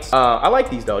playoff 8s. I like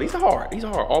these though. These are hard. These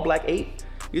are hard. All black 8.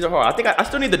 These are hard. I think I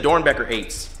still need the Dornbecker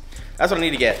 8s. That's what I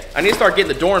need to get. I need to start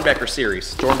getting the Dornbecker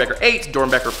series. Dornbecker 8s,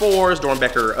 Dornbecker 4s,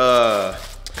 Dornbecker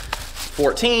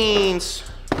 14s.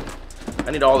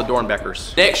 I need all the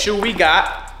Dornbeckers. Next shoe we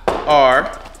got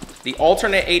are the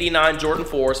alternate 89 Jordan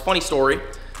 4s. Funny story,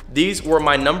 these were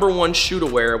my #1 shoe to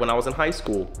wear when I was in high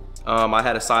school. I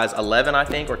had a size 11, I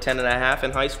think, or 10 and a half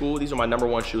in high school. These are my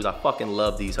 #1 shoes. I fucking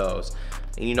love these hoes.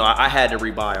 And you know, I had to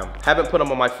rebuy them. Haven't put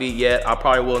them on my feet yet. I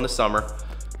probably will in the summer,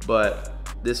 but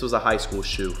this was a high school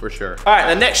shoe for sure. All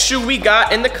right, the next shoe we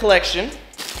got in the collection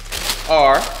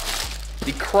are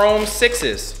the Chrome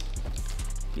 6s.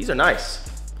 These are nice.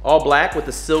 All black with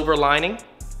the silver lining.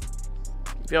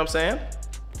 You know what I'm saying?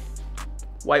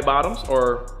 White bottoms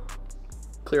or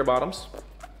clear bottoms.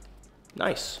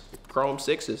 Nice. Chrome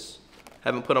 6s.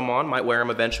 Haven't put them on. Might wear them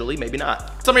eventually. Maybe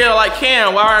not. Some of you are like,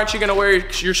 Cam, why aren't you gonna wear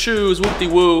your shoes?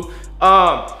 Whoop-de-woo.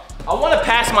 I want to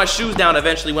pass my shoes down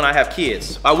eventually when I have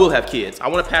kids. I will have kids. I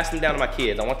want to pass them down to my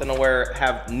kids. I want them to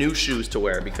have new shoes to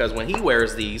wear because when he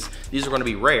wears these are going to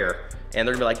be rare. And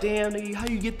they're going to be like, damn, nigga, how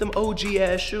you get them OG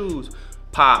ass shoes?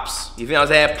 Pops. You feel what I'm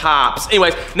saying? Pops.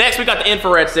 Anyways, next we got the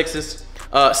infrared 6s.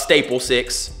 Staple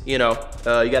 6. You know,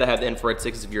 you got to have the infrared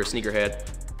 6s if you're a sneakerhead.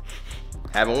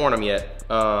 Haven't worn them yet.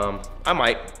 I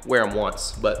might wear them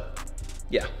once, but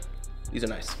yeah, these are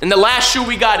nice. And the last shoe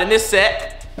we got in this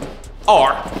set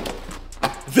are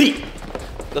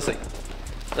let's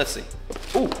see.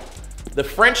 Ooh, The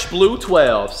French Blue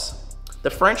 12s. The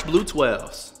French Blue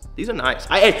 12s. These are nice.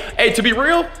 Hey, to be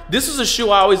real, this is a shoe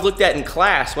I always looked at in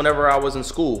class whenever I was in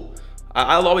school.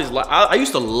 I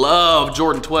used to love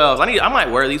Jordan 12s. I might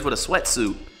wear these with a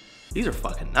sweatsuit. These are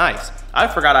fucking nice. I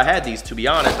forgot I had these, to be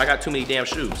honest. I got too many damn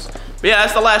shoes. But yeah,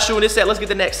 that's the last shoe in this set. Let's get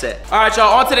the next set. All right,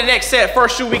 y'all, on to the next set.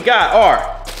 First shoe we got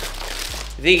are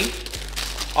the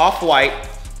Off-White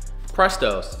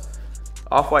Prestos.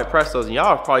 Off-White Prestos, and y'all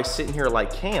are probably sitting here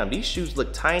like, Cam, these shoes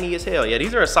look tiny as hell. Yeah,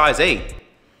 these are a size 8.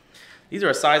 These are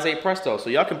a size 8 Prestos, so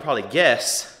y'all can probably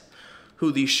guess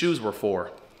who these shoes were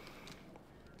for.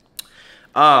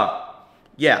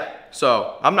 Yeah,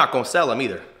 so I'm not gonna sell them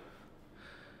either.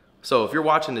 So if you're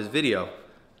watching this video,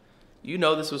 you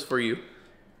know this was for you.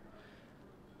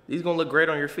 These gonna look great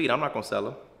on your feet. I'm not gonna sell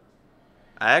them.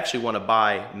 I actually wanna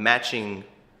buy matching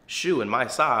shoe in my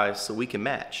size so we can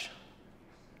match.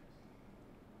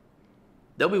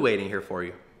 They'll be waiting here for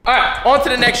you. All right, on to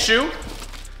the next shoe.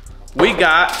 We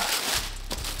got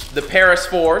the Paris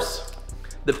 4s,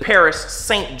 the Paris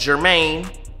Saint-Germain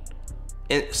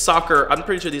soccer. I'm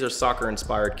pretty sure these are soccer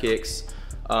inspired kicks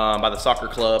by the soccer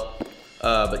club.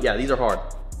 But yeah, these are hard.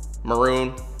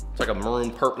 Maroon, it's like a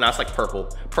maroon purple, no, it's like purple.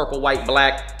 Purple, white,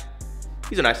 black.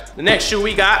 These are nice. The next shoe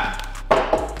we got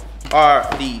are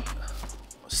the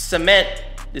Cement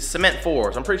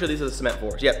 4s. I'm pretty sure these are the Cement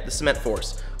 4s. Yep, the Cement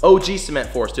 4s. OG Cement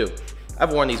 4s too.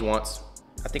 I've worn these once.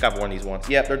 I think I've worn these once.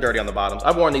 Yep, they're dirty on the bottoms.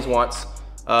 I've worn these once.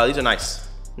 These are nice.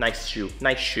 Nice shoe,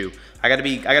 nice shoe. I gotta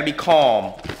be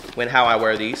calm when how I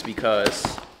wear these because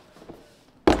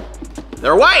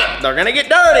they're white, they're gonna get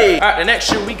dirty. All right, the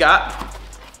next shoe we got,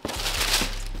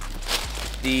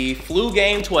 the Flu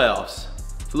Game 12s.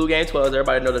 Flu Game 12s,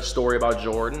 everybody know the story about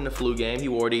Jordan, the Flu Game, he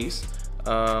wore these.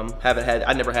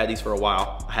 I never had these for a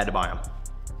while. I had to buy them,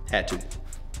 had to.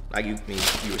 Like you a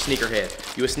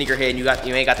sneakerhead. You a sneakerhead and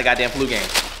you ain't got the goddamn Flu Game.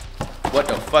 What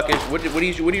the fuck is, what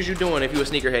is you doing if you a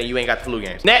sneakerhead and you ain't got the Flu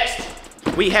Games? Next,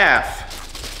 we have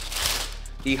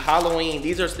the Halloween,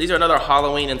 these are another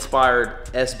Halloween inspired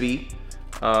SB.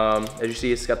 As you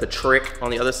see, it's got the trick on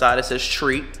the other side. It says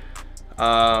treat.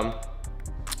 Yeah,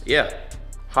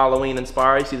 Halloween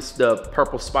inspired. You see the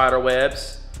purple spider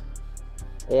webs,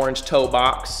 orange toe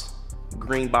box,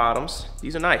 green bottoms.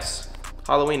 These are nice,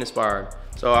 Halloween inspired.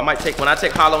 So I might take, when I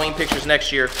take Halloween pictures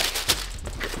next year,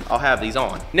 I'll have these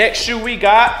on. Next shoe we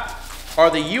got are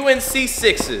the UNC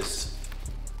 6s.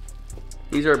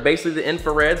 These are basically the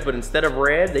infrareds, but instead of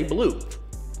red, they blue.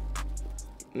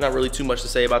 Not really too much to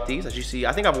say about these. As you see,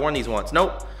 I think I've worn these once.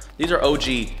 Nope, these are OG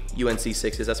UNC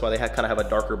 6s. That's why they kind of have a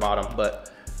darker bottom,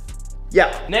 but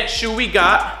yeah. Next shoe we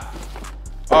got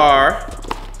are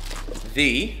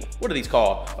the, what are these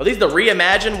called? Are these the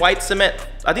Reimagined White Cement?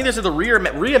 I think these are the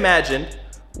Reimagined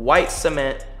White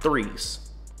Cement 3s.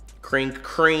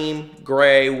 Cream,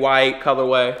 gray, white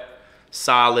colorway,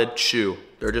 solid shoe.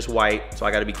 They're just white, so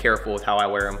I gotta be careful with how I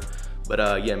wear them.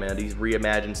 But yeah, man, these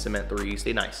Reimagined Cement 3s,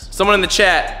 they nice. Someone in the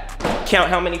chat, count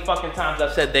how many fucking times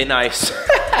I've said they nice.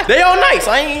 They all nice,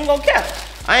 I ain't gonna cap.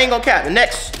 I ain't gonna cap. The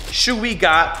next shoe we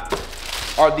got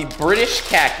are the British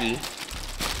Khaki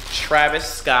Travis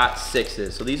Scott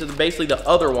 6s. So these are basically the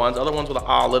other ones with the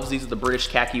olives. These are the British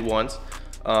Khaki ones.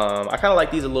 I kind of like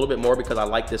these a little bit more because I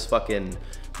like this fucking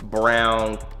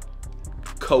brown,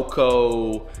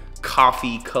 cocoa,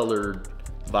 coffee colored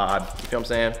vibe. You feel what I'm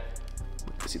saying?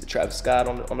 You see the Travis Scott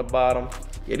on the bottom.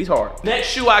 Yeah, these hard. Next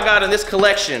shoe I got in this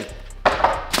collection,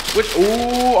 which,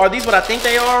 ooh, are these what I think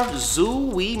they are?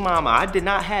 Zooey mama, I did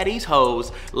not have these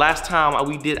hoes last time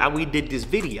we did this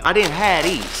video. I didn't have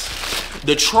these.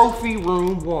 The trophy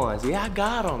room ones. Yeah, I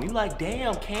got them. You like,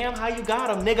 damn, Cam, how you got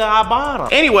them? Nigga, I bought them.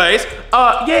 Anyways,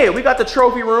 yeah, we got the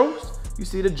trophy rooms. You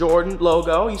see the Jordan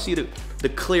logo. You see the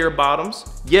clear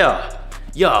bottoms. Yeah,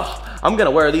 I'm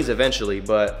gonna wear these eventually,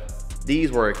 but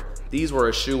these were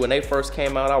a shoe. When they first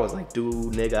came out, I was like,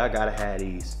 dude, nigga, I gotta have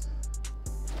these.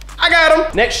 I got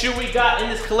them. Next shoe we got in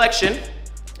this collection,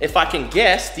 if I can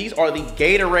guess, these are the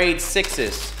Gatorade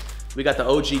 6s. We got the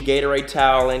OG Gatorade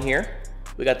towel in here.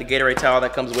 We got the Gatorade towel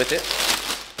that comes with it.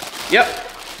 Yep,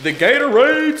 the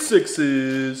Gatorade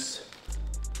 6s.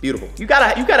 Beautiful. You gotta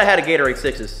have a Gatorade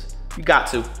 6s. You got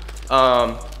to.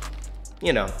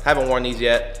 You know, haven't worn these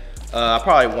yet. I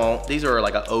probably won't. These are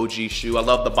like an OG shoe. I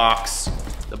love the box.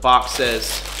 The box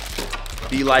says,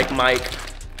 "Be like Mike."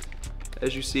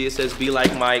 As you see, it says, "Be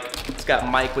like Mike." It's got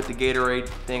Mike with the Gatorade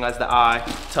thing as the eye.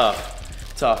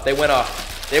 Tough. They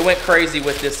went crazy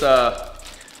with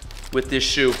this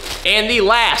shoe. And the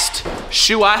last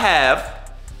shoe I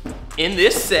have in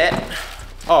this set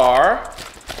are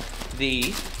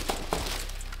the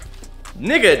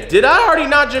Nigga, did I already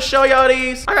not just show y'all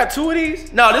these? I got 2 of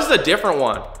these? No, this is a different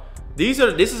one. This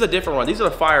is a different one. These are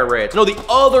the fire reds. No, the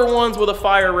other ones were the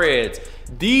fire reds.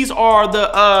 These are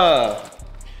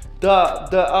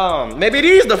maybe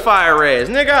these the fire reds.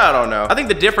 Nigga, I don't know. I think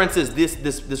the difference is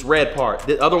this red part.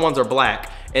 The other ones are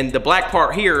black. And the black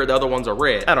part here, the other ones are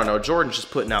red. I don't know, Jordan's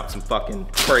just putting out some fucking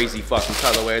crazy fucking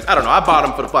colorways. I don't know, I bought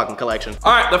them for the fucking collection.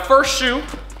 All right, the first shoe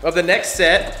of the next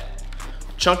set,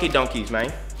 Chunky Dunkies,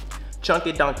 man.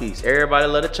 Chunky Dunkies, everybody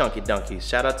love the Chunky Dunkies.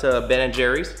 Shout out to Ben &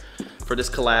 Jerry's for this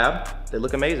collab. They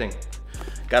look amazing.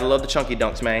 Gotta love the Chunky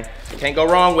Dunks, man. Can't go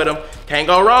wrong with them. Can't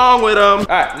go wrong with them. All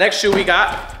right, next shoe we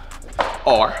got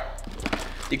are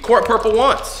the Court Purple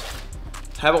ones.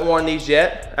 Haven't worn these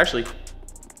yet. Actually,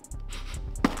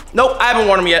 nope, I haven't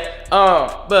worn them yet.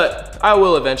 But I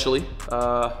will eventually.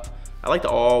 I like the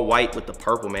all white with the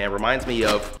purple, man. Reminds me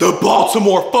of the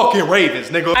Baltimore fucking Ravens,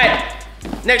 nigga. All right,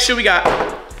 next shoe we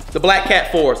got the Black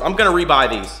Cat 4s. I'm gonna rebuy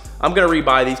these. I'm gonna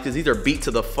rebuy these because these are beat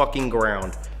to the fucking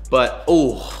ground. But,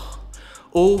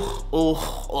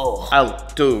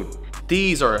 dude,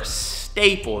 these are a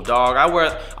staple, dog.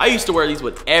 I used to wear these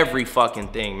with every fucking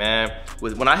thing, man.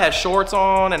 When I had shorts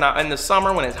on and in the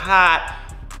summer when it's hot,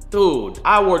 dude,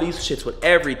 I wore these shits with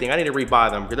everything. I need to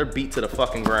rebuy them because they're beat to the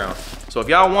fucking ground. So if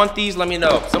y'all want these, let me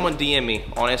know. Someone DM me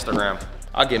on Instagram.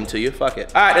 I'll give them to you, fuck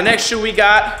it. All right, the next shoe we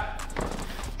got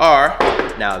are,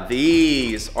 now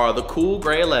these are the cool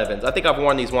gray 11s. I think I've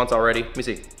worn these once already. Let me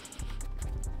see.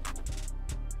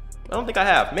 I don't think I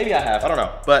have. Maybe I have, I don't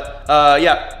know. But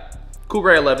yeah, cool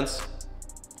gray 11s.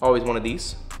 Always wanted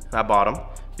these. I bought them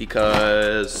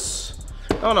because,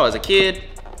 I don't know, as a kid,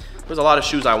 there's a lot of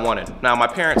shoes I wanted. Now, my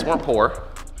parents weren't poor.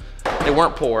 They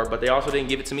weren't poor, but they also didn't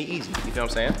give it to me easy. You feel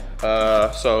what I'm saying?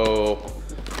 So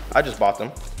I just bought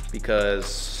them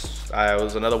because I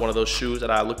was another one of those shoes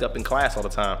that I looked up in class all the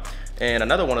time. And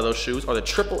another one of those shoes are the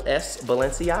Triple S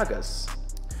Balenciagas.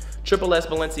 Triple S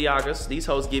Balenciagas. These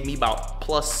hoes give me about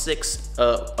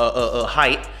 +6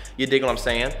 height. You dig what I'm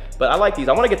saying? But I like these.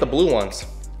 I want to get the blue ones.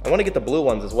 I want to get the blue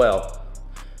ones as well.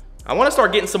 I want to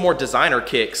start getting some more designer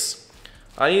kicks.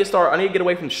 I need to get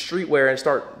away from streetwear and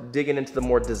start digging into the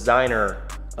more designer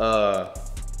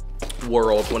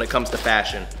world when it comes to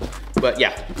fashion. But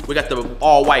yeah, we got the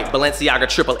all white Balenciaga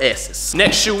Triple S's.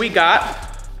 Next shoe we got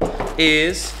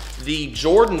is the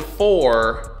Jordan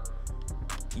 4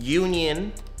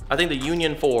 Union. I think the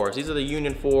Union 4s. These are the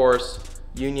Union 4s,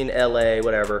 Union LA,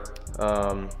 whatever.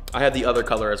 I have the other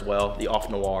color as well, the Off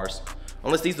Noirs.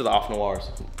 Unless these are the Off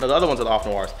Noirs. No, the other ones are the Off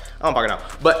Noirs. I don't fucking know.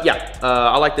 But yeah,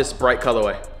 I like this bright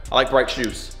colorway. I like bright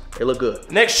shoes. They look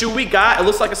good. Next shoe we got, it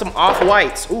looks like it's some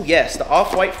Off-Whites. Oh yes, the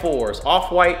Off-White 4s.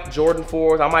 Off-White Jordan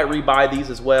 4s. I might rebuy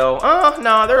these as well.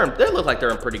 No, they look like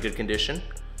they're in pretty good condition.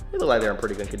 They look like they're in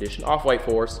pretty good condition. Off-White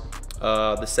 4s,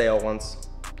 the sale ones.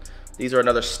 These are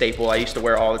another staple I used to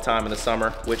wear all the time in the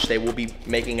summer, which they will be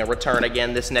making a return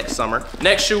again this next summer.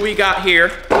 Next shoe we got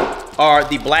here are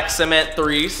the Black Cement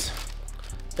 3s.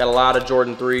 Got a lot of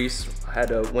Jordan 3s. I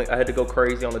had to go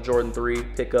crazy on the Jordan 3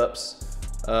 pickups.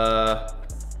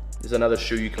 This is another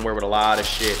shoe you can wear with a lot of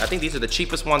shit. I think these are the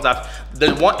cheapest ones out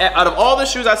of all the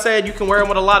shoes I said you can wear them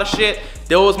with a lot of shit,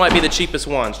 those might be the cheapest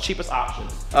ones, cheapest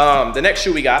options. The next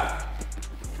shoe we got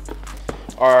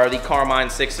are the Carmine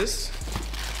 6s.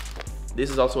 This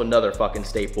is also another fucking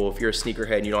staple. If you're a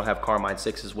sneakerhead and you don't have Carmine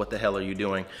 6s, what the hell are you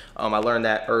doing? I learned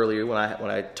that earlier when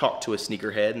I talked to a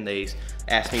sneakerhead and they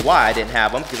asked me why I didn't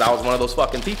have them, because I was one of those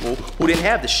fucking people who didn't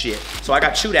have the shit. So I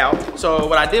got chewed out. So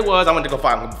what I did was I went to go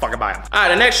find them and fucking buy them. All right,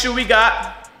 the next shoe we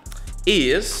got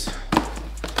is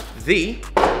the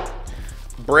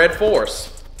Bread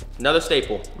 4s. Another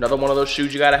staple, another one of those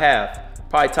shoes you gotta have.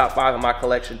 Probably top 5 in my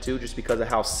collection too, just because of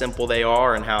how simple they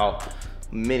are and how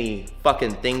many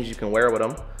fucking things you can wear with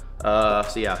them.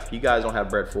 So yeah, if you guys don't have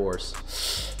Bread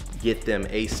 4s, get them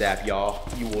ASAP, y'all.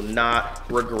 You will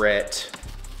not regret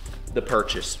the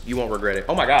purchase. You won't regret it.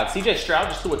 Oh my God, CJ Stroud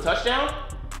just threw a touchdown?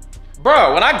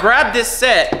 Bro, when I grabbed this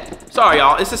set, sorry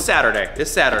y'all, it's a Saturday. It's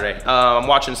Saturday. I'm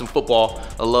watching some football.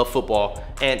 I love football.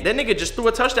 And that nigga just threw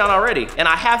a touchdown already. And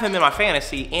I have him in my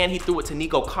fantasy, and he threw it to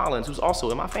Nico Collins, who's also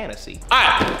in my fantasy. All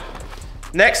right,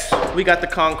 next we got the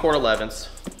Concord 11s.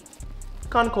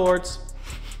 Concords,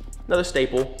 another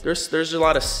staple. There's a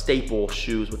lot of staple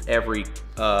shoes with every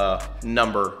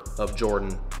number of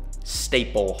Jordan.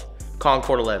 Staple.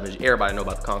 Concord 11s. Everybody know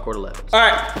about the Concord 11s. All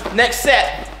right, next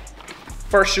set.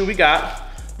 First shoe we got,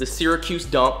 the Syracuse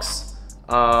Dunks.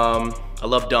 I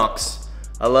love dunks.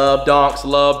 I love dunks,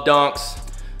 love dunks.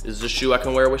 This is a shoe I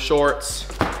can wear with shorts.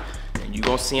 And you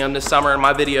gonna see them this summer in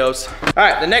my videos. All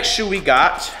right, the next shoe we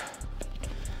got,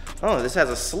 oh, this has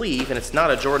a sleeve and it's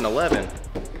not a Jordan 11.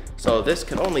 So this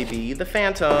can only be the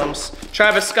Phantoms.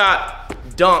 Travis Scott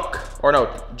Dunk, or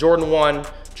no, Jordan 1,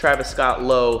 Travis Scott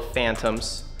Low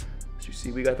Phantoms. As you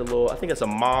see, we got the little, I think it's a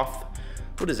moth.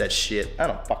 What is that shit? I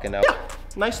don't fucking know.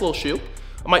 Nice little shoe.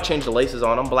 I might change the laces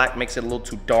on them. Black makes it a little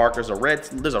too dark. There's a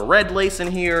red lace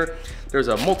in here. There's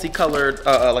a multicolored,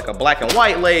 like a black and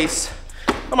white lace.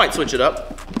 I might switch it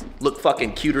up. Look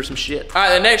fucking cute or some shit. All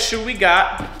right, the next shoe we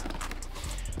got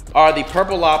are the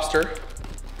Purple Lobster.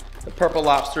 The Purple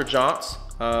Lobster jaunts.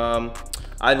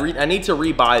 I need to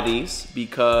rebuy these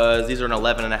because these are an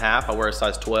 11.5. I wear a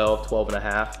size 12,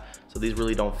 12.5. So these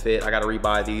really don't fit. I gotta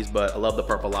rebuy these, but I love the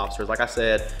Purple Lobsters. Like I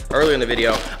said earlier in the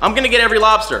video, I'm gonna get every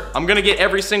lobster. I'm gonna get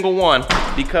every single one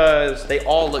because they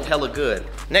all look hella good.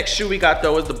 Next shoe we got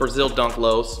though is the Brazil Dunk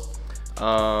Lows.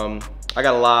 I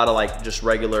got a lot of like just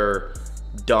regular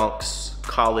dunks,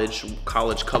 college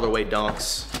colorway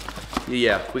dunks.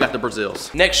 Yeah, we got the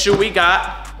Brazils. Next shoe we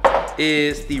got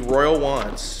is the Royal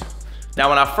Ones. Now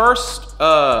when I first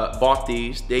bought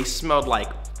these, they smelled like,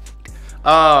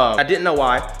 I didn't know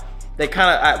why. They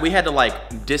we had to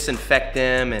like disinfect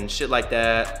them and shit like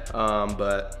that,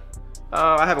 but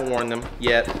I haven't worn them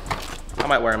yet. I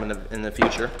might wear them in the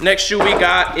future. Next shoe we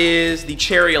got is the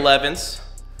Cherry 11s.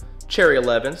 Cherry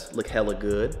 11s look hella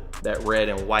good. That red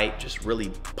and white just really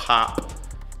pop.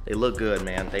 They look good,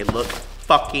 man. They look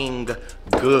fucking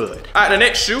good. All right, the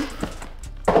next shoe,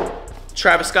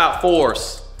 Travis Scott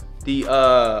 4s. The,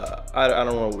 I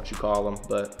don't know what you call them,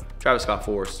 but Travis Scott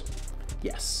 4s.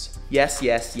 Yes. Yes,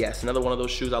 yes, yes. Another one of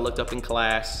those shoes I looked up in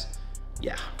class.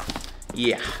 Yeah,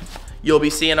 yeah. You'll be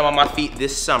seeing them on my feet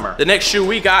this summer. The next shoe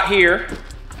we got here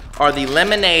are the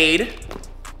Lemonade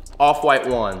Off-White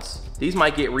ones. These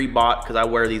might get rebought because I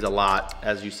wear these a lot.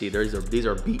 As you see, these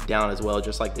are beat down as well,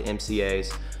 just like the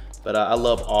MCAs. But I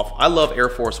love Air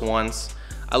Force Ones.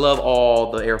 I love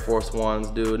all the Air Force Ones,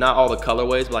 dude. Not all the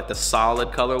colorways, but like the solid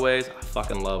colorways. I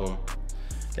fucking love them.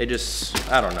 They just,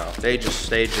 I don't know. They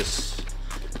just,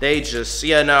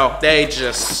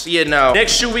 you know.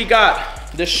 Next shoe we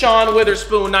got, the Sean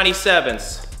Witherspoon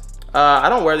 97s. I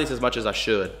don't wear these as much as I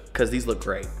should, because these look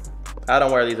great. I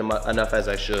don't wear these enough as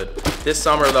I should. This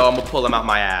summer though, I'm gonna pull them out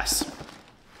my ass.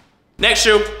 Next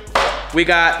shoe, we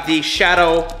got the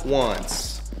Shadow Ones.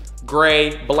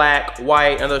 Gray, black,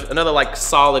 white, another like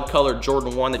solid colored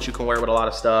Jordan 1 that you can wear with a lot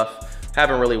of stuff.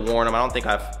 Haven't really worn them. I don't think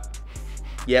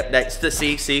yep, that's the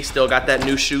see, still got that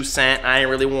new shoe scent. I ain't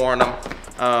really worn them.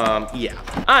 Yeah,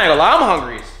 I ain't gonna lie, I'm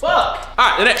hungry as fuck. All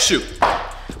right, the next shoe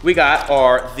we got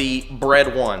are the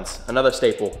Bread Ones, another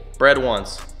staple, Bread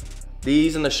Ones.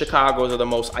 These and the Chicagos are the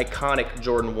most iconic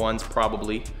Jordan 1s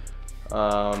probably.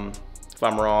 If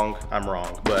I'm wrong, I'm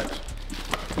wrong, but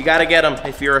you gotta get them.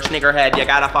 If you're a sneakerhead, you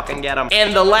gotta fucking get them.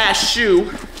 And the last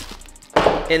shoe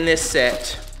in this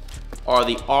set are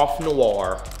the Off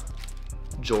Noir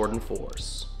Jordan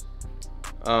 4s.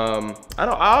 I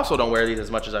also don't wear these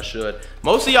as much as I should.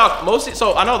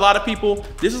 So I know a lot of people,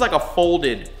 this is like a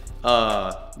folded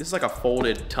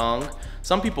tongue.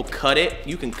 Some people cut it.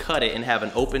 You can cut it and have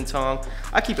an open tongue.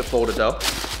 I keep it folded though.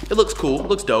 It looks cool, it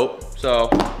looks dope. So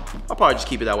I'll probably just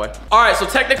keep it that way. All right, so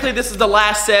technically this is the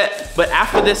last set, but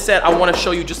after this set, I wanna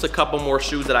show you just a couple more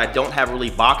shoes that I don't have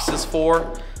really boxes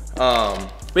for.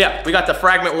 But yeah, we got the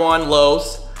Fragment 1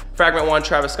 Lows. Fragment 1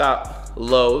 Travis Scott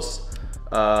Lows.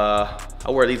 I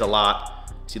wear these a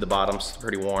lot. See the bottoms,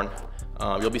 pretty worn.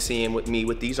 You'll be seeing me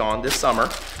with these on this summer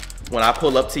when I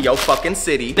pull up to your fucking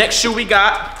city. Next shoe we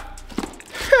got,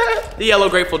 the Yellow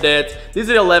Grateful Dead. These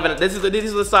are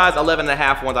the size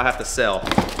 11.5 ones I have to sell.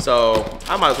 So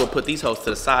I might as well put these hoes to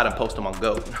the side and post them on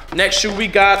GOAT. Next shoe we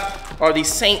got are the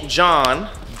St. John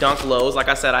Dunk Lows. Like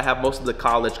I said, I have most of the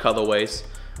college colorways.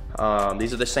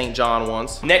 These are the St. John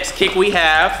ones. Next kick we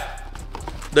have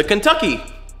the Kentucky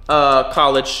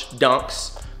college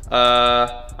dunks.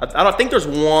 I don't think there's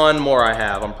one more I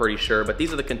have, I'm pretty sure, but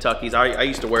these are the Kentuckys. I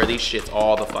used to wear these shits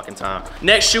all the fucking time.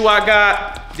 Next shoe I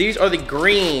got, these are the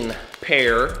green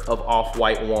pair of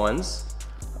Off-White ones.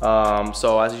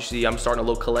 So as you see, I'm starting a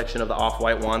little collection of the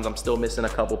Off-White ones. I'm still missing a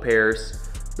couple pairs.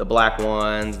 The black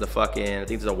ones, the fucking, I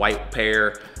think there's a white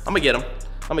pair. I'm gonna get them.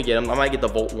 I might get the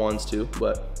Volt ones too,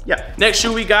 but yeah. Next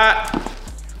shoe we got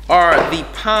are the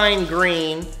Pine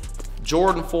Green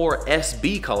Jordan 4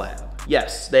 SB collab.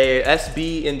 Yes, they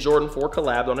SB and Jordan 4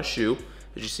 collabed on a shoe.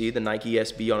 As you see, the Nike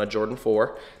SB on a Jordan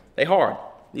 4. They hard,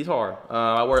 these hard.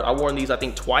 I wore these I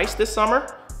think twice this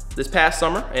past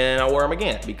summer, and I wore them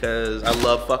again because I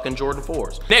love fucking Jordan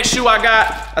 4s. Next shoe I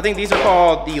got, I think these are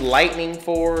called the Lightning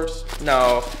 4s.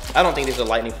 No, I don't think these are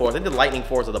Lightning 4s. I think the Lightning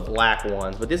 4s are the black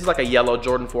ones, but this is like a yellow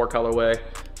Jordan 4 colorway.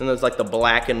 Then there's like the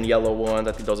black and yellow ones.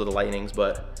 I think those are the Lightnings,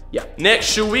 but yeah. Next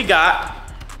shoe we got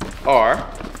are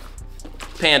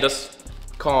Pandas,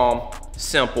 Calm,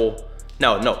 Simple.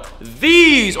 No,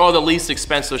 these are the least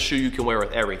expensive shoe you can wear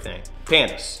with everything.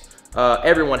 Pandas.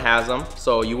 Everyone has them,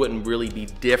 so you wouldn't really be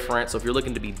different. So if you're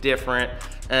looking to be different,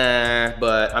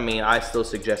 but I mean, I still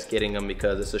suggest getting them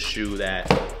because it's a shoe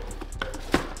that's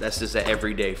just an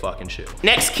everyday fucking shoe.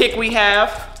 Next kick we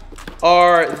have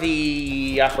are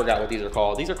I forgot what these are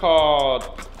called. These are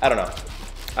called, I don't know,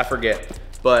 I forget.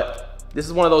 But this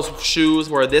is one of those shoes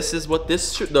where this is what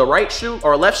the right shoe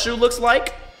or left shoe looks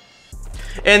like.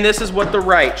 And this is what the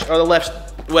right or the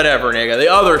left, whatever, nigga, the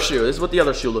other shoe. This is what the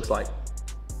other shoe looks like.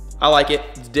 I like it,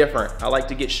 it's different. I like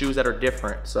to get shoes that are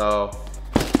different, so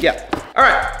yeah. All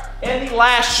right, and the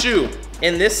last shoe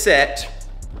in this set,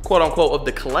 quote unquote, of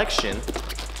the collection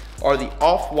are the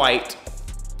off-white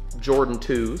Jordan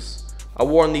 2s. I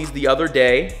wore these the other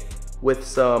day with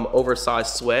some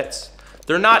oversized sweats.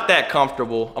 They're not that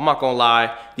comfortable, I'm not gonna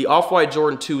lie. The off-white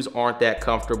Jordan 2s aren't that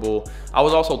comfortable. I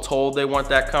was also told they weren't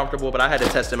that comfortable, but I had to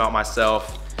test them out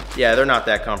myself. Yeah, they're not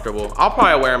that comfortable. I'll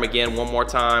probably wear them again one more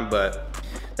time, but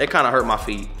they kind of hurt my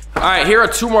feet. All right, here are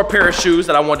two more pair of shoes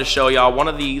that I wanted to show y'all. One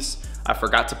of these I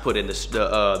forgot to put in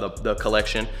the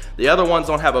collection. The other ones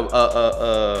don't have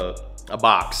a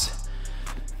box.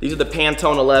 These are the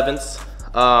Pantone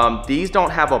 11s. These don't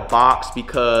have a box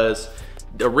because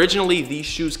originally these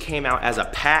shoes came out as a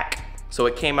pack. So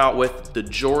it came out with the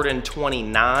Jordan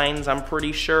 29s, I'm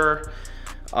pretty sure,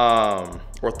 or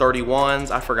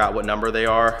 31s. I forgot what number they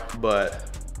are, but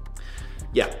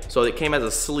yeah, so it came as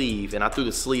a sleeve and I threw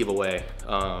the sleeve away.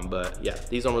 But yeah,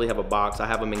 these don't really have a box. I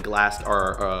have them in glass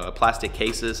or plastic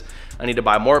cases. I need to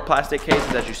buy more plastic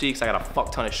cases, as you see, because I got a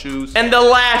fuck ton of shoes. And the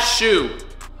last shoe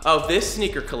of this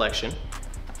sneaker collection,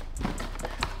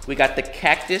 we got the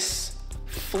Cactus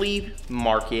Flea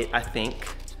Market, I think,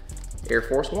 Air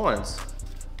Force Ones.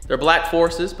 They're Black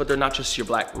Forces, but they're not just your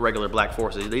regular Black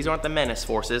Forces. These aren't the Menace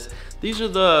Forces. These are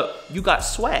the You Got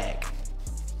Swag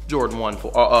Jordan 1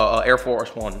 Air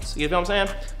Force Ones. You feel what I'm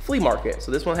saying? Flea Market.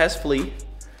 So this one has flea. You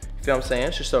feel what I'm saying?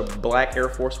 It's just a black Air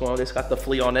Force One. It's got the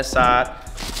flea on this side.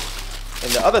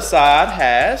 And the other side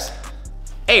has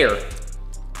air.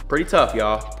 Pretty tough,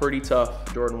 y'all. Pretty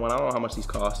tough. Jordan 1. I don't know how much these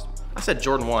cost. I said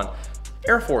Jordan 1.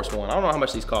 Air Force One. I don't know how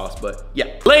much these cost, but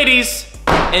yeah. Ladies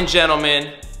and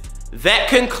gentlemen, that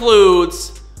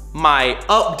concludes my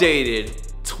updated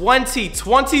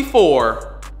 2024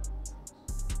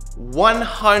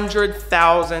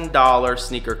 $100,000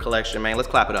 sneaker collection, man. Let's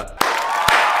clap it up.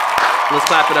 Let's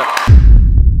clap it up.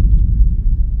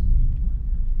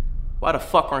 Why the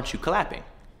fuck aren't you clapping?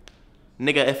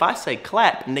 Nigga, if I say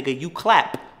clap, nigga, you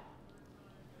clap.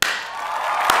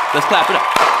 Let's clap it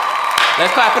up.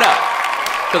 Let's clap it up.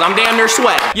 Cause I'm damn near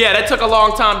sweating. Yeah, that took a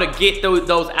long time to get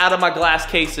those out of my glass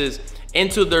cases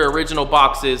into their original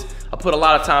boxes. I put a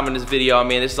lot of time in this video. I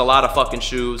mean, this is a lot of fucking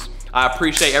shoes. I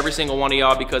appreciate every single one of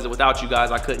y'all because without you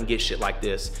guys, I couldn't get shit like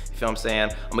this. You feel what I'm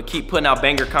saying? I'm gonna keep putting out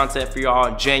banger content for y'all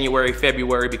in January,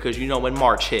 February, because you know when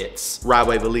March hits, Ride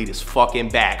Wave Elite is fucking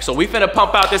back. So we finna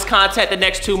pump out this content the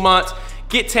next 2 months.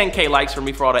 Get 10K likes for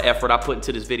me for all the effort I put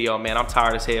into this video, man. I'm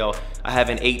tired as hell. I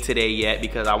haven't ate today yet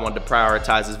because I wanted to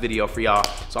prioritize this video for y'all.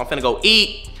 So I'm finna go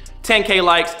eat. 10K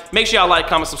likes. Make sure y'all like,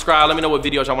 comment, subscribe. Let me know what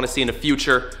videos y'all wanna see in the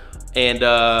future. And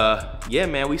yeah,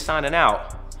 man, we signing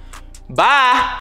out. Bye.